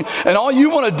can't explain. And all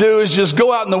you want to do is just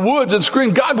go out in the woods and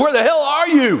scream, God, where the hell are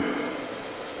you?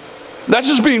 That's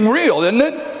just being real, isn't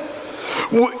it?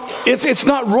 It's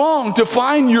not wrong to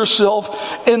find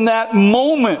yourself in that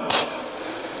moment.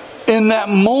 In that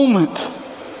moment.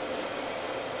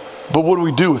 But what do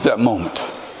we do with that moment?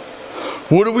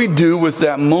 What do we do with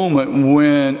that moment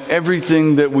when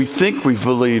everything that we think we've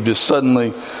believed is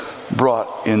suddenly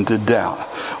brought into doubt?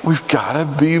 We've got to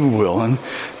be willing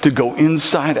to go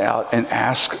inside out and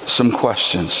ask some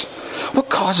questions. What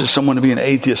causes someone to be an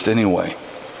atheist anyway?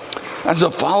 As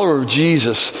a follower of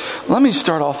Jesus, let me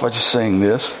start off by just saying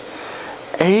this.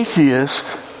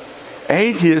 Atheists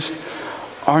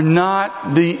are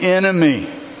not the enemy.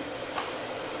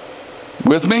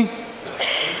 With me?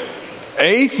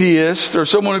 Atheists, or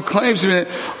someone who claims to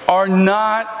be, are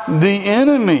not the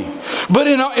enemy. But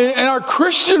in our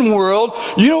Christian world,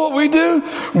 you know what we do?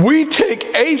 We take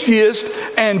atheists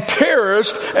and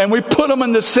terrorists and we put them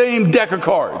in the same deck of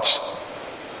cards.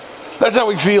 That's how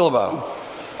we feel about them.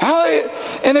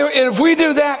 And if we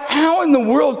do that, how in the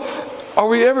world are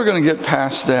we ever going to get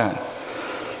past that?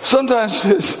 Sometimes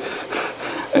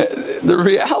the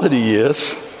reality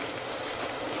is,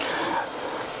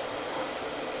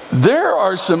 there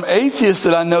are some atheists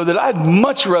that I know that I'd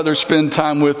much rather spend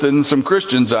time with than some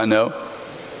Christians I know.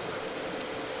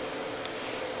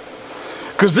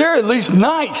 Because they're at least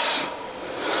nice.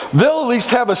 They'll at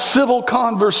least have a civil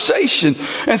conversation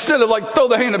instead of like throw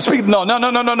the hand up, speak.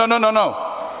 No.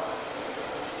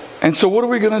 And so what are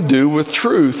we going to do with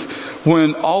truth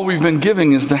when all we've been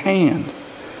giving is the hand?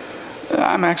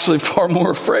 I'm actually far more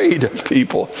afraid of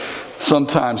people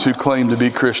sometimes who claim to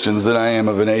be Christians than I am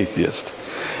of an atheist.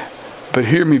 But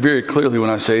hear me very clearly when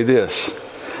I say this.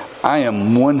 I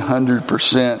am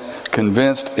 100%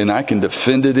 convinced, and I can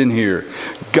defend it in here,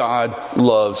 God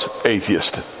loves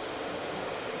atheists.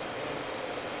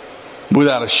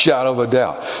 Without a shadow of a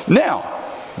doubt. Now,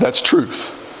 that's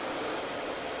truth.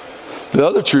 The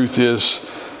other truth is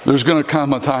there's going to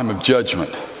come a time of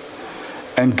judgment.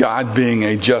 And God, being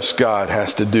a just God,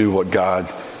 has to do what God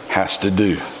has to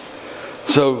do.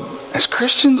 So, as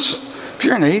Christians, if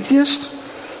you're an atheist,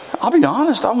 I'll be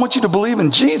honest, I want you to believe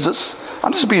in Jesus.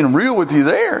 I'm just being real with you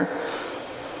there.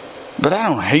 But I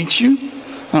don't hate you.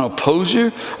 I don't oppose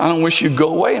you. I don't wish you'd go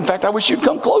away. In fact, I wish you'd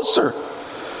come closer.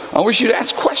 I wish you'd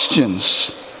ask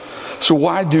questions. So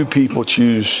why do people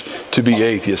choose to be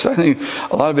atheists? I think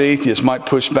a lot of atheists might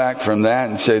push back from that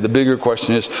and say the bigger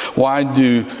question is, why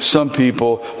are some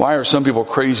people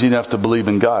crazy enough to believe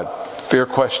in God? Fair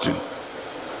question.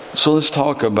 So let's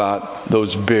talk about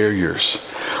those barriers.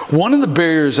 One of the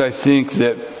barriers I think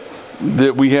that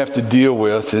we have to deal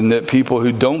with, and that people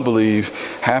who don't believe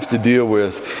have to deal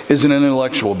with, is an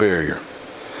intellectual barrier.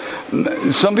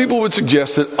 Some people would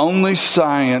suggest that only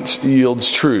science yields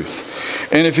truth.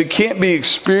 And if it can't be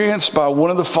experienced by one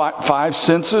of the five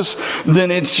senses,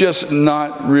 then it's just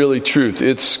not really truth.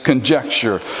 It's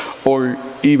conjecture or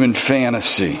even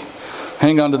fantasy.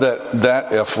 Hang on to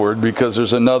that F word, because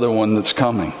there's another one that's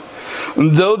coming.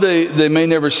 Though they may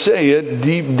never say it,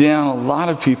 deep down a lot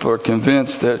of people are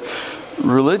convinced that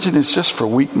religion is just for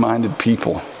weak-minded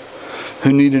people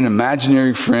who need an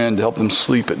imaginary friend to help them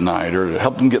sleep at night or to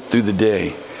help them get through the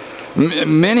day.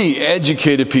 Many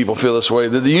educated people feel this way,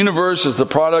 that the universe is the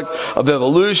product of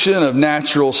evolution, of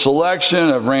natural selection,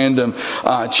 of random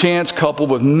chance,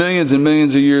 coupled with millions and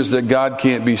millions of years that God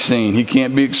can't be seen. He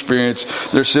can't be experienced.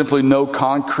 There's simply no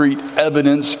concrete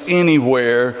evidence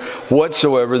anywhere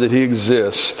whatsoever that He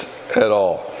exists at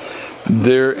all.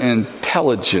 Their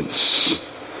intelligence,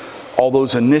 all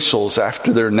those initials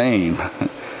after their name,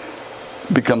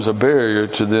 becomes a barrier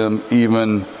to them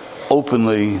even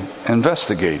openly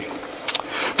investigating.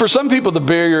 For some people, the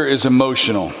barrier is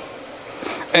emotional.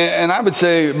 And I would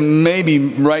say maybe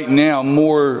right now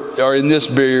more are in this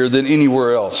barrier than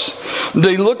anywhere else.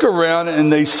 They look around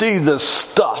and they see the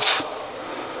stuff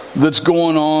that's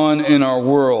going on in our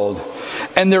world.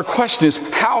 And their question is,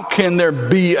 how can there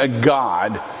be a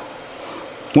God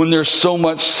when there's so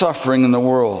much suffering in the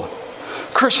world?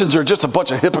 Christians are just a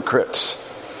bunch of hypocrites.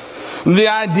 The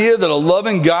idea that a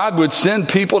loving God would send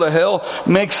people to hell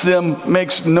makes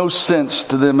no sense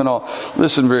to them at all.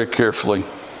 Listen very carefully.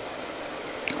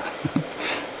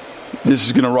 This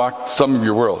is going to rock some of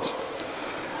your worlds.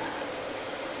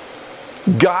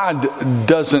 God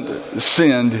doesn't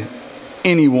send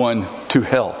anyone to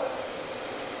hell.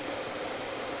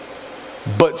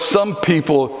 But some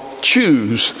people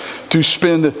choose to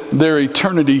spend their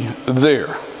eternity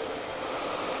there.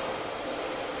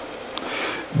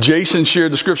 Jason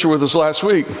shared the scripture with us last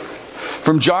week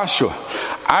from Joshua.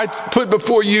 I put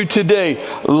before you today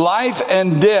life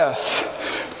and death.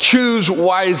 Choose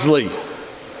wisely.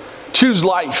 Choose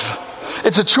life.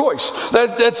 It's a choice.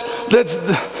 That's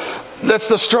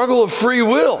the struggle of free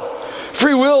will.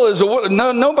 Free will is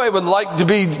nobody would like to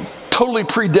be totally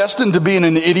predestined to being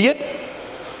an idiot.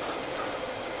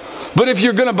 But if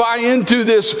you're going to buy into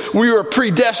this, we are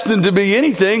predestined to be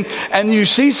anything, and you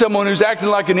see someone who's acting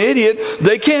like an idiot,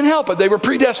 they can't help it. They were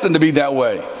predestined to be that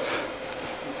way.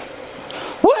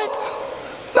 What?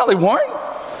 No, they weren't.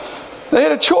 They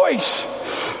had a choice.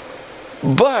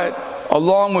 But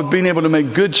along with being able to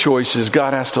make good choices,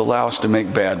 God has to allow us to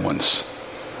make bad ones.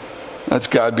 That's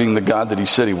God being the God that He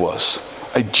said He was.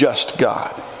 A just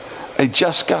God. A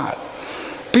just God.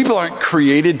 People aren't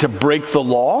created to break the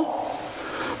law.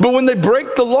 But when they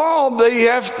break the law, they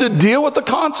have to deal with the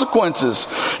consequences.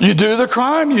 You do the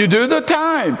crime, you do the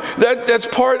time. That's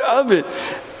part of it.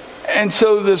 And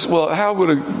so how would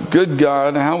a good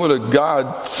God, how would a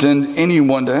God send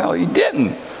anyone to hell? He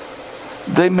didn't.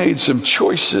 They made some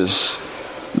choices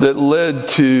that led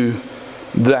to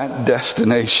that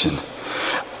destination.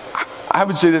 I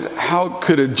would say that how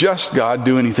could a just God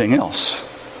do anything else?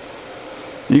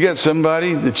 You got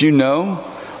somebody that you know,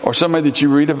 or somebody that you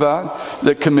read about,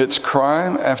 that commits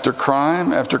crime after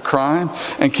crime after crime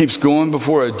and keeps going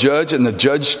before a judge, and the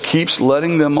judge keeps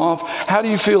letting them off. How do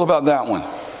you feel about that one?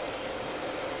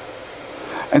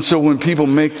 And so when people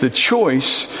make the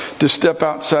choice to step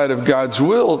outside of God's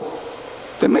will,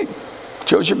 they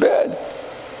chose your bed.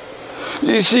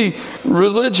 You see,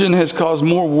 religion has caused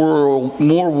more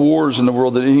wars in the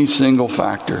world than any single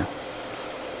factor.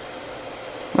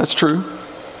 That's true.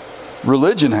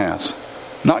 Religion has.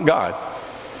 Not God.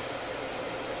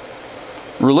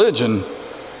 Religion,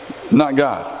 not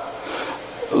God.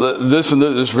 Listen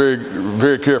to this very,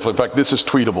 very carefully. In fact, this is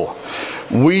tweetable.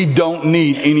 We don't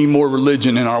need any more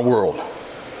religion in our world.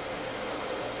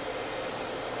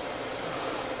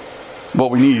 What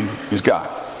we need is God.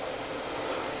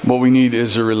 What we need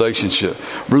is a relationship.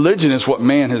 Religion is what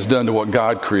man has done to what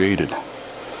God created.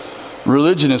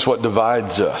 Religion is what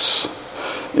divides us.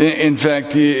 In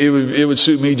fact, it would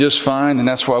suit me just fine, and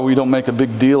that's why we don't make a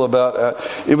big deal about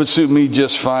it. It would suit me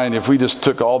just fine if we just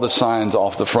took all the signs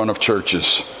off the front of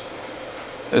churches,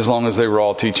 as long as they were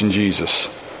all teaching Jesus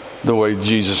the way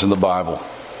Jesus in the Bible.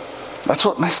 That's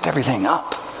what messed everything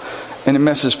up, and it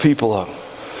messes people up.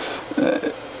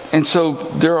 And so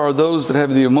there are those that have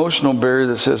the emotional barrier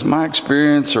that says my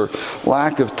experience or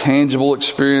lack of tangible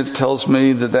experience tells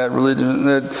me that religion,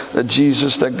 that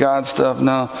Jesus, that God stuff.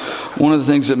 No, one of the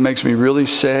things that makes me really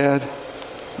sad,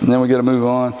 and then we got to move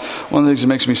on. One of the things that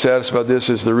makes me saddest about this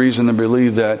is the reason they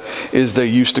believe that is they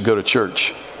used to go to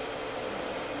church.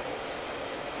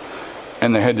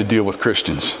 And they had to deal with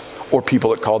Christians or people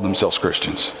that called themselves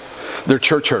Christians. They're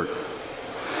church hurt.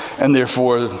 And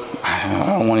therefore,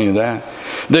 I don't want any of that.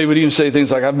 They would even say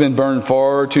things like, I've been burned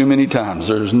far too many times.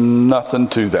 There's nothing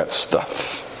to that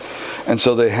stuff. And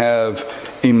so they have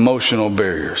emotional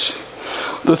barriers.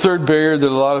 The third barrier that a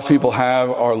lot of people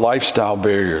have are lifestyle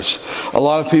barriers. A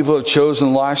lot of people have chosen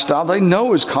a lifestyle they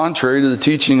know is contrary to the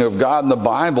teaching of God in the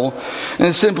Bible. And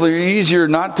it's simply easier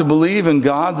not to believe in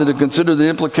God than to consider the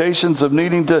implications of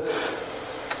needing to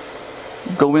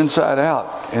go inside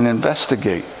out and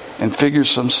investigate and figure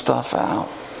some stuff out.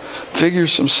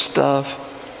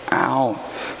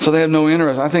 So they have no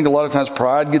interest. I think a lot of times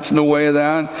pride gets in the way of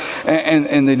that,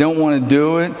 and they don't want to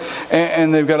do it.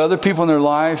 And they've got other people in their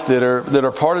life that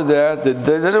are part of that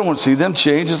they don't want to see them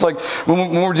change. It's like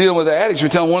when we're dealing with addicts, we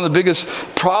tell them one of the biggest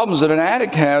problems that an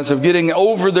addict has of getting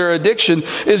over their addiction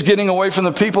is getting away from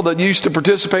the people that used to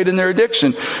participate in their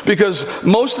addiction. Because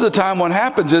most of the time what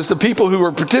happens is the people who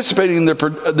are participating in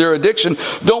their addiction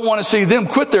don't want to see them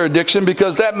quit their addiction,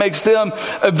 because that makes them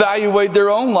evaluate their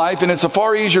own life, and it's a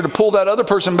far easier to pull that other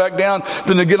person back down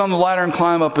than to get on the ladder and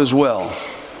climb up as well.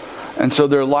 And so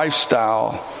their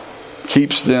lifestyle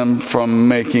keeps them from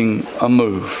making a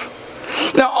move.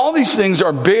 Now, all these things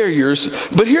are barriers,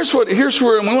 but here's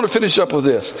where, and we want to finish up with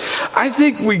this. I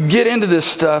think we get into this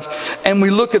stuff and we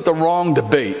look at the wrong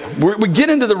debate. We get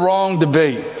into the wrong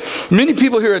debate. Many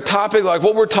people hear a topic like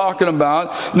what we're talking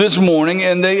about this morning,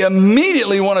 and they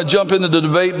immediately want to jump into the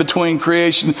debate between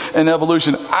creation and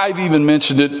evolution. I've even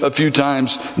mentioned it a few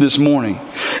times this morning.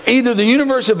 Either the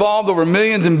universe evolved over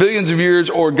millions and billions of years,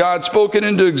 or God spoke it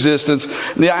into existence.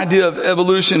 The idea of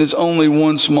evolution is only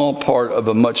one small part of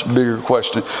a much bigger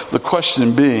question. The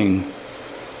question being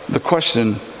the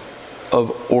question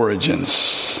of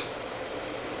origins.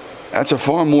 That's a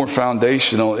far more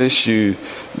foundational issue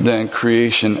than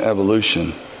creation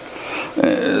evolution.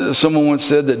 Someone once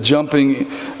said that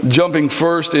jumping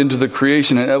first into the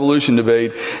creation and evolution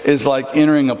debate is like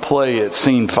entering a play at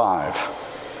scene 5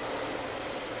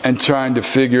 and trying to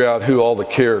figure out who all the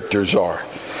characters are.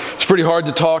 It's pretty hard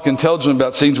to talk intelligently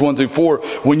about scenes 1 through 4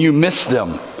 when you miss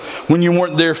them, when you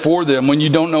weren't there for them, when you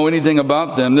don't know anything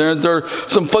about them. There are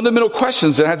some fundamental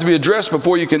questions that have to be addressed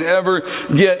before you can ever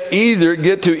get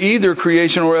to either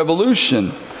creation or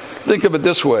evolution. Think of it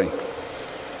this way.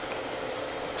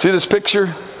 See this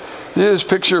picture? See this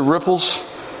picture of ripples?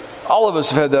 All of us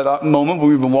have had that moment when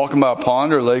we've been walking by a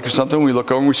pond or a lake or something. We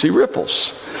look over and we see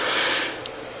ripples.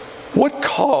 What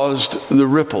caused the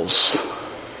ripples?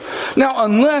 Now,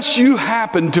 unless you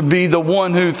happen to be the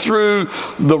one who threw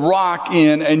the rock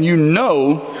in, and you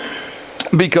know,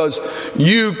 because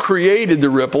you created the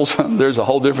ripples, there's a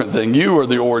whole different thing. You are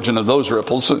the origin of those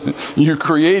ripples. You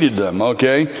created them,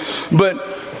 okay?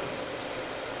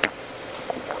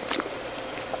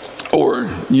 Or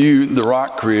the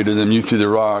rock created them, you threw the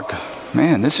rock.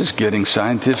 Man, this is getting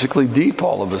scientifically deep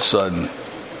all of a sudden.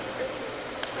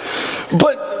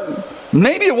 But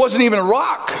maybe it wasn't even a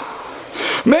rock.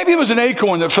 Maybe it was an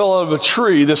acorn that fell out of a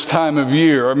tree this time of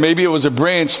year, or maybe it was a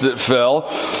branch that fell,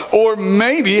 or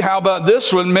maybe, how about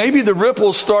this one, maybe the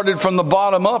ripples started from the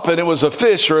bottom up and it was a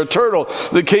fish or a turtle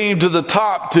that came to the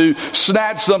top to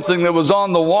snatch something that was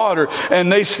on the water,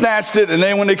 and they snatched it, and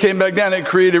then when they came back down it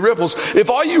created ripples.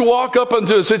 If all you walk up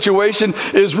into a situation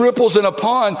is ripples in a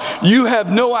pond, you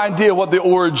have no idea what the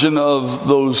origin of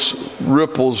those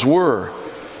ripples were.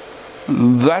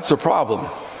 That's a problem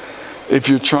if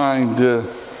you're trying to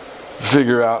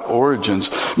figure out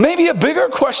origins. Maybe a bigger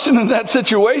question in that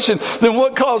situation than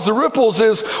what caused the ripples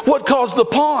is what caused the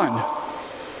pond.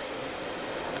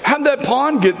 How did that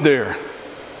pond get there?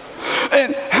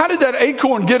 And how did that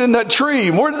acorn get in that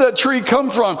tree? Where did that tree come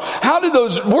from?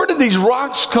 Where did these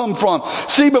rocks come from?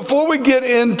 See, before we get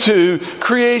into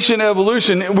creation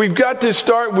evolution, we've got to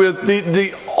start with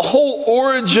the whole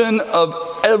origin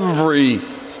of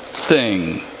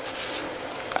everything.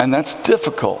 And that's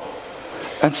difficult.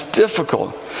 That's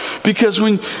difficult. Because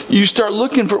when you start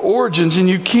looking for origins and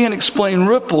you can't explain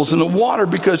ripples in the water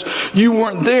because you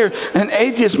weren't there, and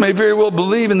atheists may very well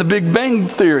believe in the Big Bang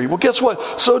Theory. Well, guess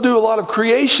what? So do a lot of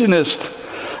creationists.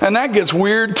 And that gets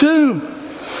weird too.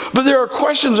 But there are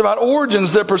questions about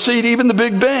origins that precede even the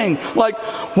Big Bang. Like,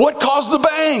 what caused the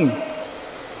bang?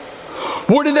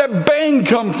 Where did that bang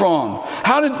come from?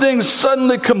 How did things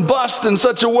suddenly combust in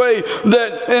such a way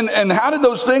that, and how did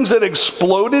those things that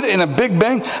exploded in a big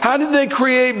bang, how did they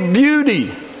create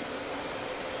beauty?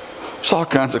 There's all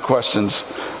kinds of questions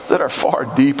that are far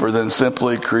deeper than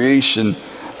simply creation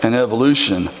and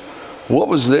evolution. What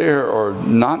was there or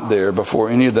not there before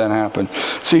any of that happened?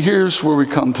 See, here's where we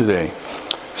come today.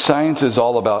 Science is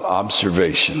all about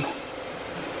observation.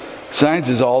 Science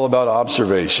is all about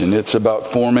observation. It's about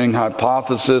forming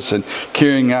hypotheses and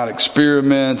carrying out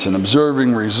experiments and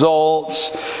observing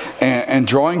results and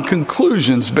drawing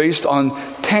conclusions based on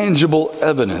tangible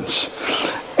evidence.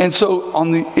 And so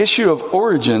on the issue of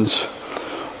origins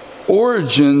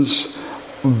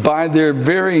by their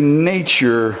very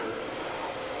nature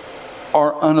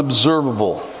are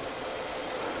unobservable.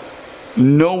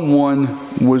 No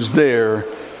one was there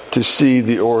to see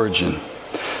the origin.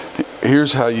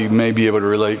 Here's how you may be able to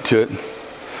relate to it.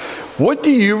 What do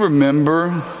you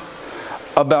remember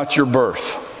about your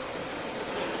birth?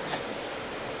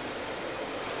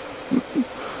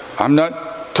 I'm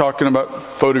not talking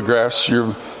about photographs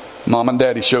your mom and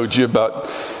daddy showed you about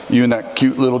you in that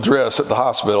cute little dress at the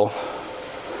hospital.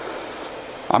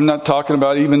 I'm not talking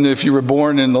about even if you were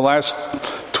born in the last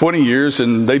 20 years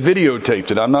and they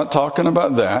videotaped it. I'm not talking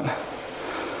about that.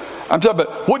 I'm talking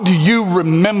about, what do you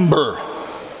remember?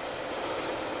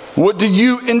 What do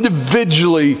you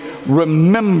individually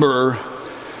remember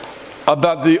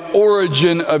about the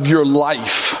origin of your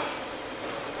life?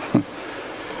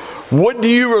 What do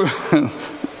you...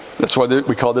 That's why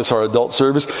we call this our adult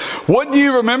service. What do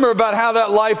you remember about how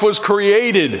that life was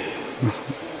created?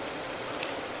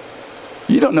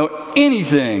 You don't know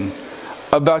anything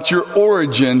about your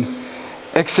origin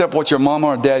except what your mama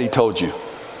or daddy told you.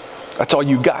 That's all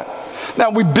you got.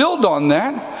 Now, we build on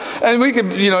that, and we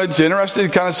could, it's interesting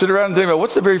to kind of sit around and think about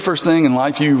what's the very first thing in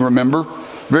life you remember?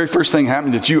 Very first thing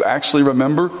happened that you actually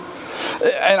remember?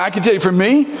 And I can tell you, for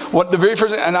me, what the very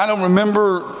first thing, and I don't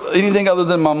remember anything other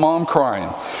than my mom crying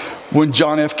when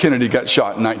John F. Kennedy got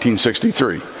shot in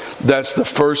 1963. That's the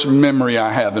first memory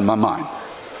I have in my mind.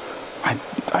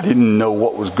 I didn't know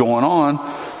what was going on.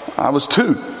 I was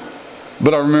 2.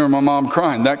 But I remember my mom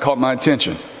crying. That caught my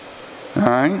attention. All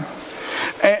right?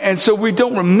 And so we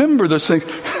don't remember those things.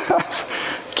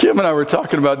 Kim and I were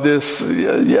talking about this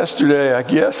yesterday, I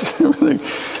guess.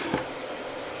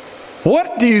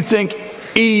 What do you think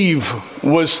Eve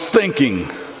was thinking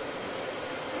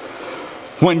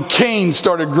when Cain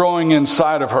started growing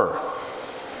inside of her?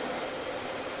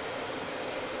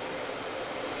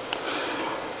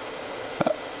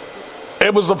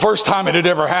 It was the first time it had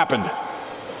ever happened.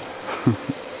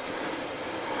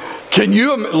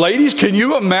 Ladies, can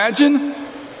you imagine?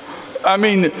 I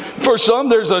mean, for some,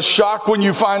 there's a shock when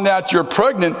you find out you're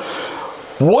pregnant.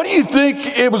 What do you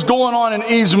think it was going on in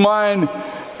Eve's mind?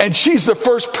 And she's the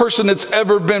first person that's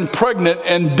ever been pregnant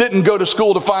and didn't go to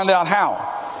school to find out how.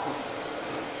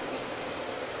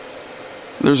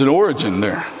 There's an origin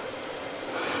there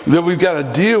that we've got to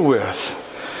deal with.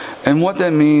 And what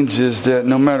that means is that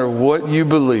no matter what you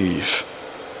believe,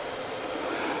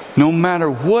 no matter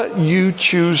what you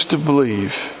choose to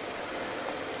believe,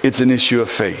 it's an issue of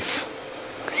faith.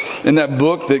 In that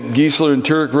book that Giesler and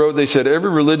Turek wrote, they said every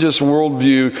religious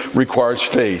worldview requires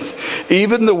faith.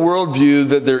 Even the worldview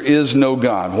that there is no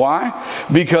God. Why?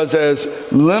 Because as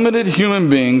limited human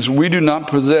beings, we do not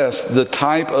possess the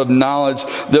type of knowledge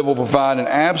that will provide an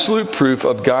absolute proof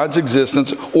of God's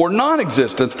existence or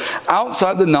non-existence.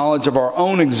 Outside the knowledge of our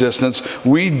own existence,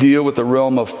 we deal with the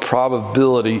realm of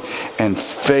probability, and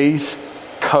faith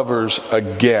covers a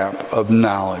gap of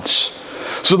knowledge.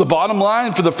 So the bottom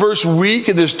line for the first week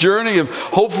in this journey of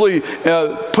hopefully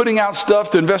putting out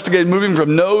stuff to investigate, moving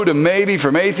from no to maybe,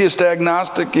 from atheist to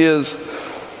agnostic, is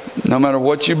no matter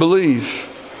what you believe,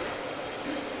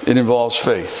 it involves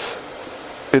faith.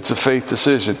 It's a faith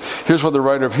decision. Here's what the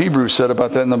writer of Hebrews said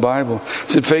about that in the Bible.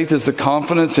 He said, faith is the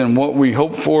confidence in what we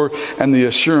hope for and the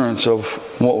assurance of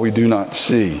what we do not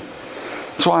see.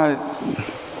 That's why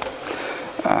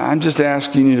I'm just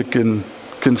asking you to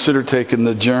consider taking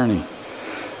the journey.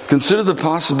 Consider the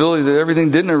possibility that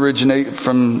everything didn't originate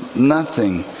from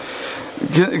nothing.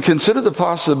 Consider the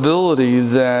possibility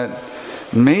that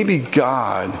maybe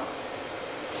God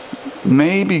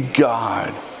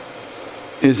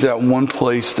is that one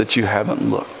place that you haven't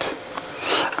looked.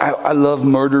 I love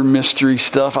murder mystery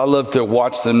stuff. I love to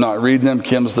watch them, not read them.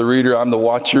 Kim's the reader, I'm the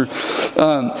watcher.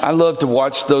 I love to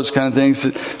watch those kind of things.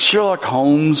 Sherlock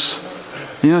Holmes.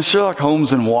 Sherlock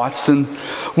Holmes and Watson,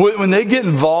 when they get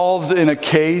involved in a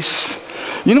case,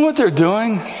 you know what they're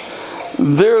doing?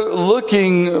 They're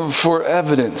looking for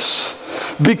evidence.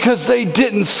 because they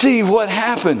didn't see what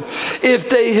happened. If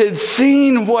they had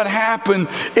seen what happened,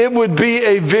 it would be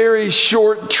a very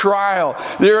short trial.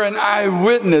 They're an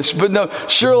eyewitness. But no,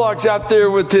 Sherlock's out there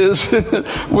with his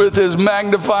with his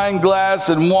magnifying glass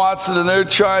and Watson, and they're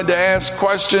trying to ask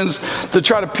questions to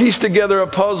try to piece together a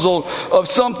puzzle of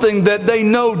something that they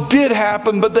know did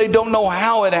happen, but they don't know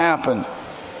how it happened.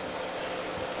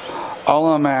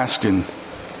 All I'm asking,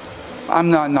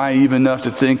 I'm not naive enough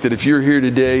to think that if you're here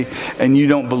today and you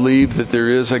don't believe that there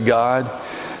is a God,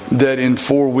 that in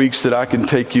 4 weeks that I can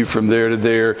take you from there to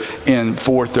there in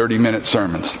 4 30-minute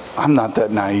sermons. I'm not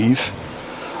that naive.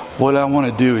 What I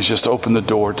want to do is just open the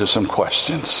door to some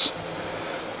questions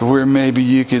where maybe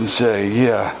you can say,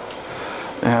 yeah,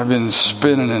 I've been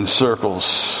spinning in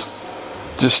circles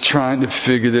just trying to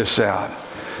figure this out.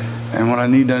 And what I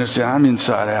need to understand, I'm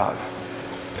inside out.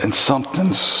 And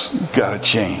something's got to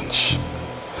change.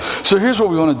 So here's what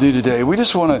we want to do today. We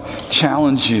just want to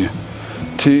challenge you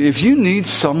to, if you need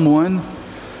someone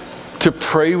to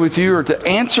pray with you or to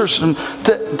answer some,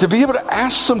 to be able to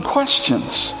ask some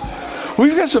questions.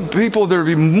 We've got some people that will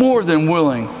be more than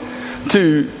willing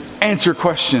to answer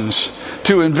questions,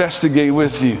 to investigate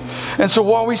with you. And so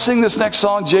while we sing this next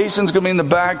song, Jason's going to be in the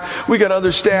back. We got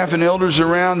other staff and elders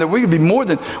around that we could be more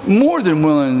than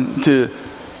willing to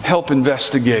help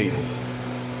investigate.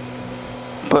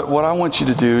 But what I want you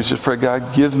to do is just pray,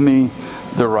 God, give me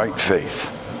the right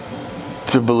faith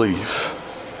to believe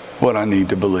what I need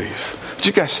to believe. Would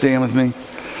you guys stand with me?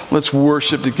 Let's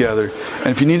worship together. And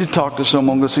if you need to talk to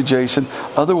someone, go see Jason.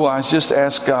 Otherwise, just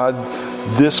ask God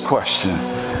this question.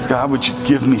 God, would you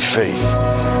give me faith?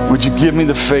 Would you give me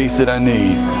the faith that I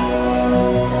need?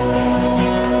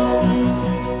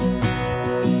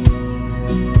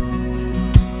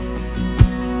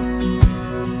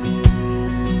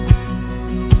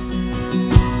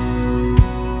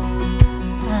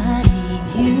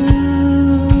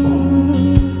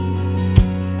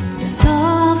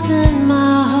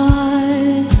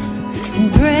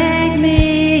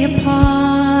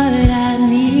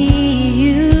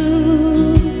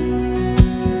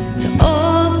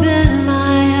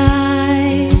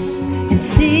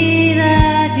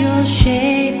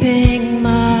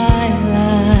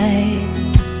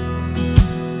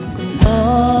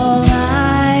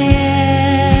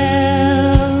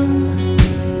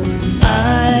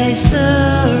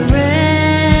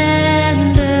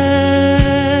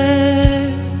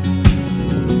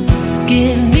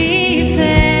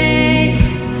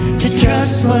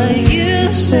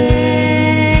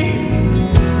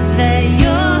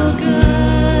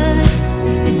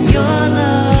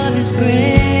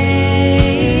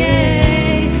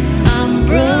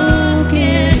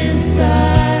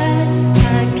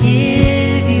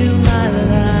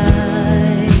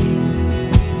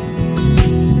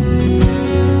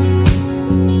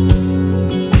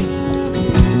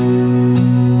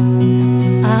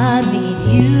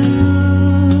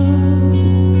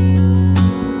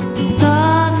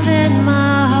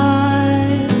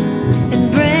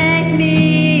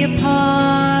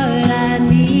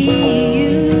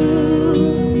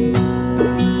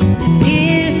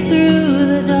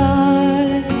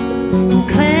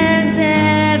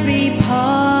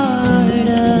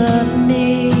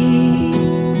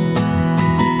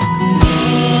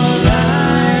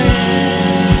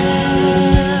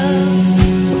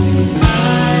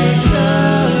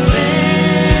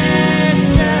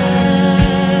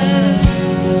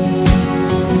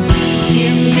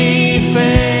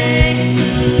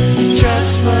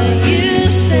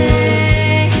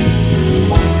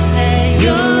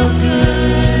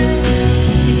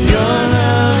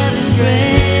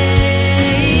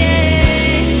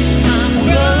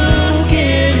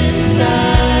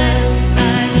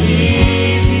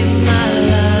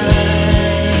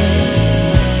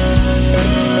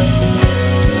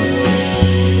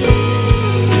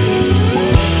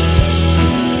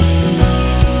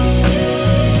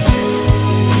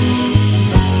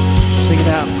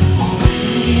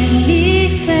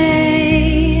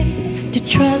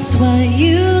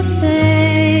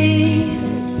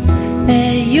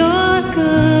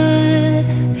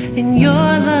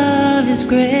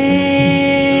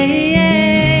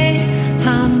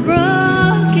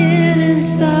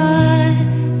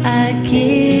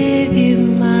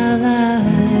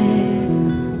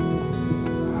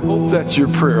 Your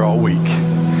prayer all week.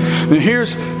 Now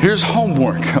here's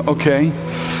homework, okay?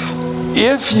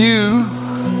 If you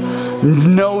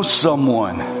know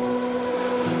someone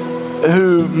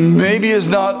who maybe is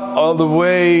not all the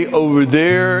way over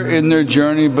there in their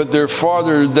journey, but they're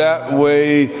farther that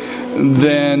way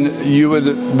than you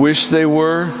would wish they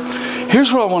were,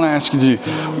 here's what I want to ask you to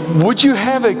do. Would you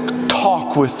have a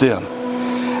talk with them?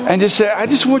 And just say, I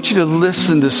just want you to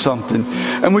listen to something.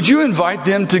 And would you invite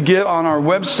them to get on our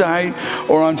website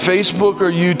or on Facebook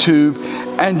or YouTube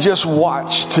and just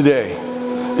watch today?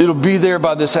 It'll be there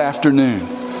by this afternoon.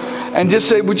 And just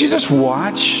say, would you just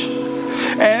watch?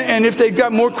 And if they've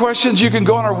got more questions, you can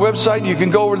go on our website. You can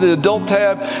go over to the adult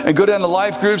tab and go down to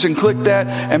life groups and click that.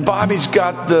 And Bobby's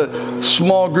got the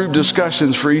small group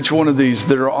discussions for each one of these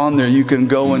that are on there. You can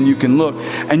go and you can look.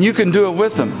 And you can do it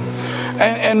with them.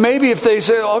 And maybe if they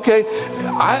say, okay,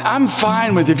 I'm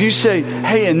fine with it. If you say,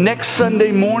 hey, and next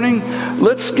Sunday morning,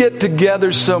 let's get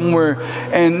together somewhere.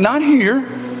 And not here.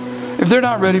 If they're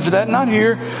not ready for that, not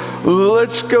here.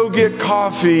 Let's go get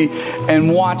coffee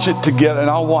and watch it together. And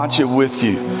I'll watch it with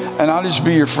you. And I'll just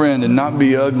be your friend and not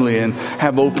be ugly and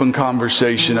have open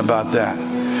conversation about that.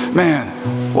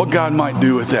 Man, what God might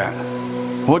do with that.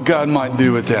 What God might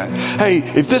do with that. Hey,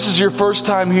 if this is your first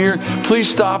time here, please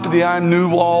stop at the I'm New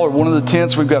Wall or one of the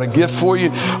tents. We've got a gift for you.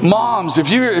 Moms,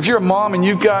 if you're a mom and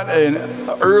you've got an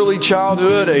early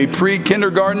childhood, a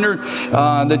pre-kindergartner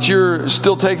that you're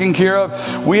still taking care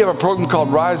of, we have a program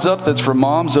called Rise Up that's for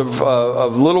moms of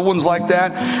little ones like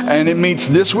that. And it meets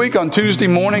this week on Tuesday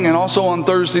morning and also on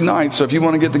Thursday night. So if you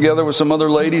want to get together with some other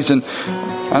ladies and,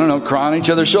 I don't know, cry on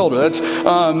each other's shoulder,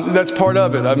 that's part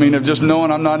of it. I mean, of just knowing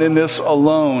I'm not in this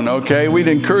alone. Okay, we'd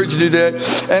encourage you to do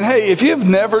that. And hey, if you've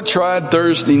never tried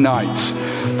Thursday nights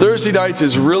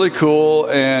is really cool.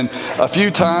 And a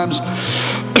few times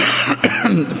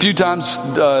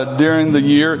during the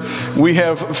year, we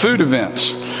have food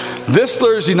events. This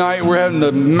Thursday night, we're having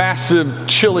the massive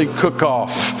chili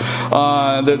cook-off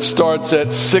that starts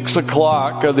at 6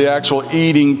 o'clock, the actual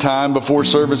eating time before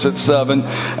service at 7.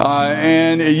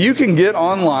 And you can get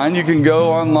online. You can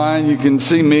go online. You can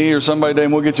see me or somebody there,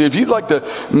 and we'll get you. If you'd like to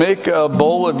make a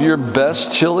bowl of your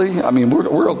best chili, I mean,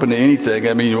 we're open to anything.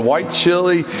 I mean, white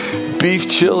chili, beef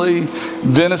chili,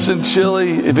 venison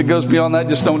chili. If it goes beyond that,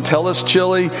 just don't tell us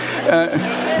chili.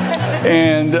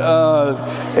 And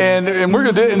we're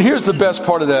going to do it. And here's the best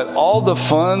part of that. All the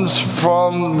funds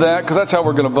from that, because that's how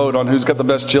we're going to vote on who's got the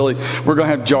best chili. We're going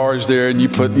to have jars there, and you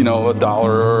put, $1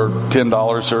 or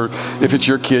 $10, or if it's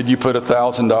your kid, you put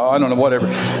 $1,000. I don't know, whatever.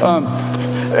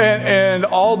 And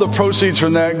all the proceeds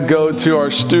from that go to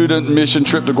our student mission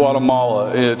trip to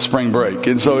Guatemala at spring break.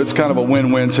 And so it's kind of a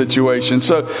win-win situation.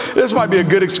 So this might be a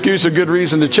good excuse, a good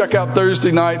reason to check out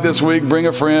Thursday night this week. Bring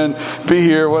a friend. Be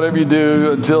here, whatever you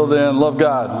do. Until then, love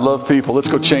God, love people. Let's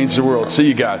go change the world. See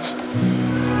you guys.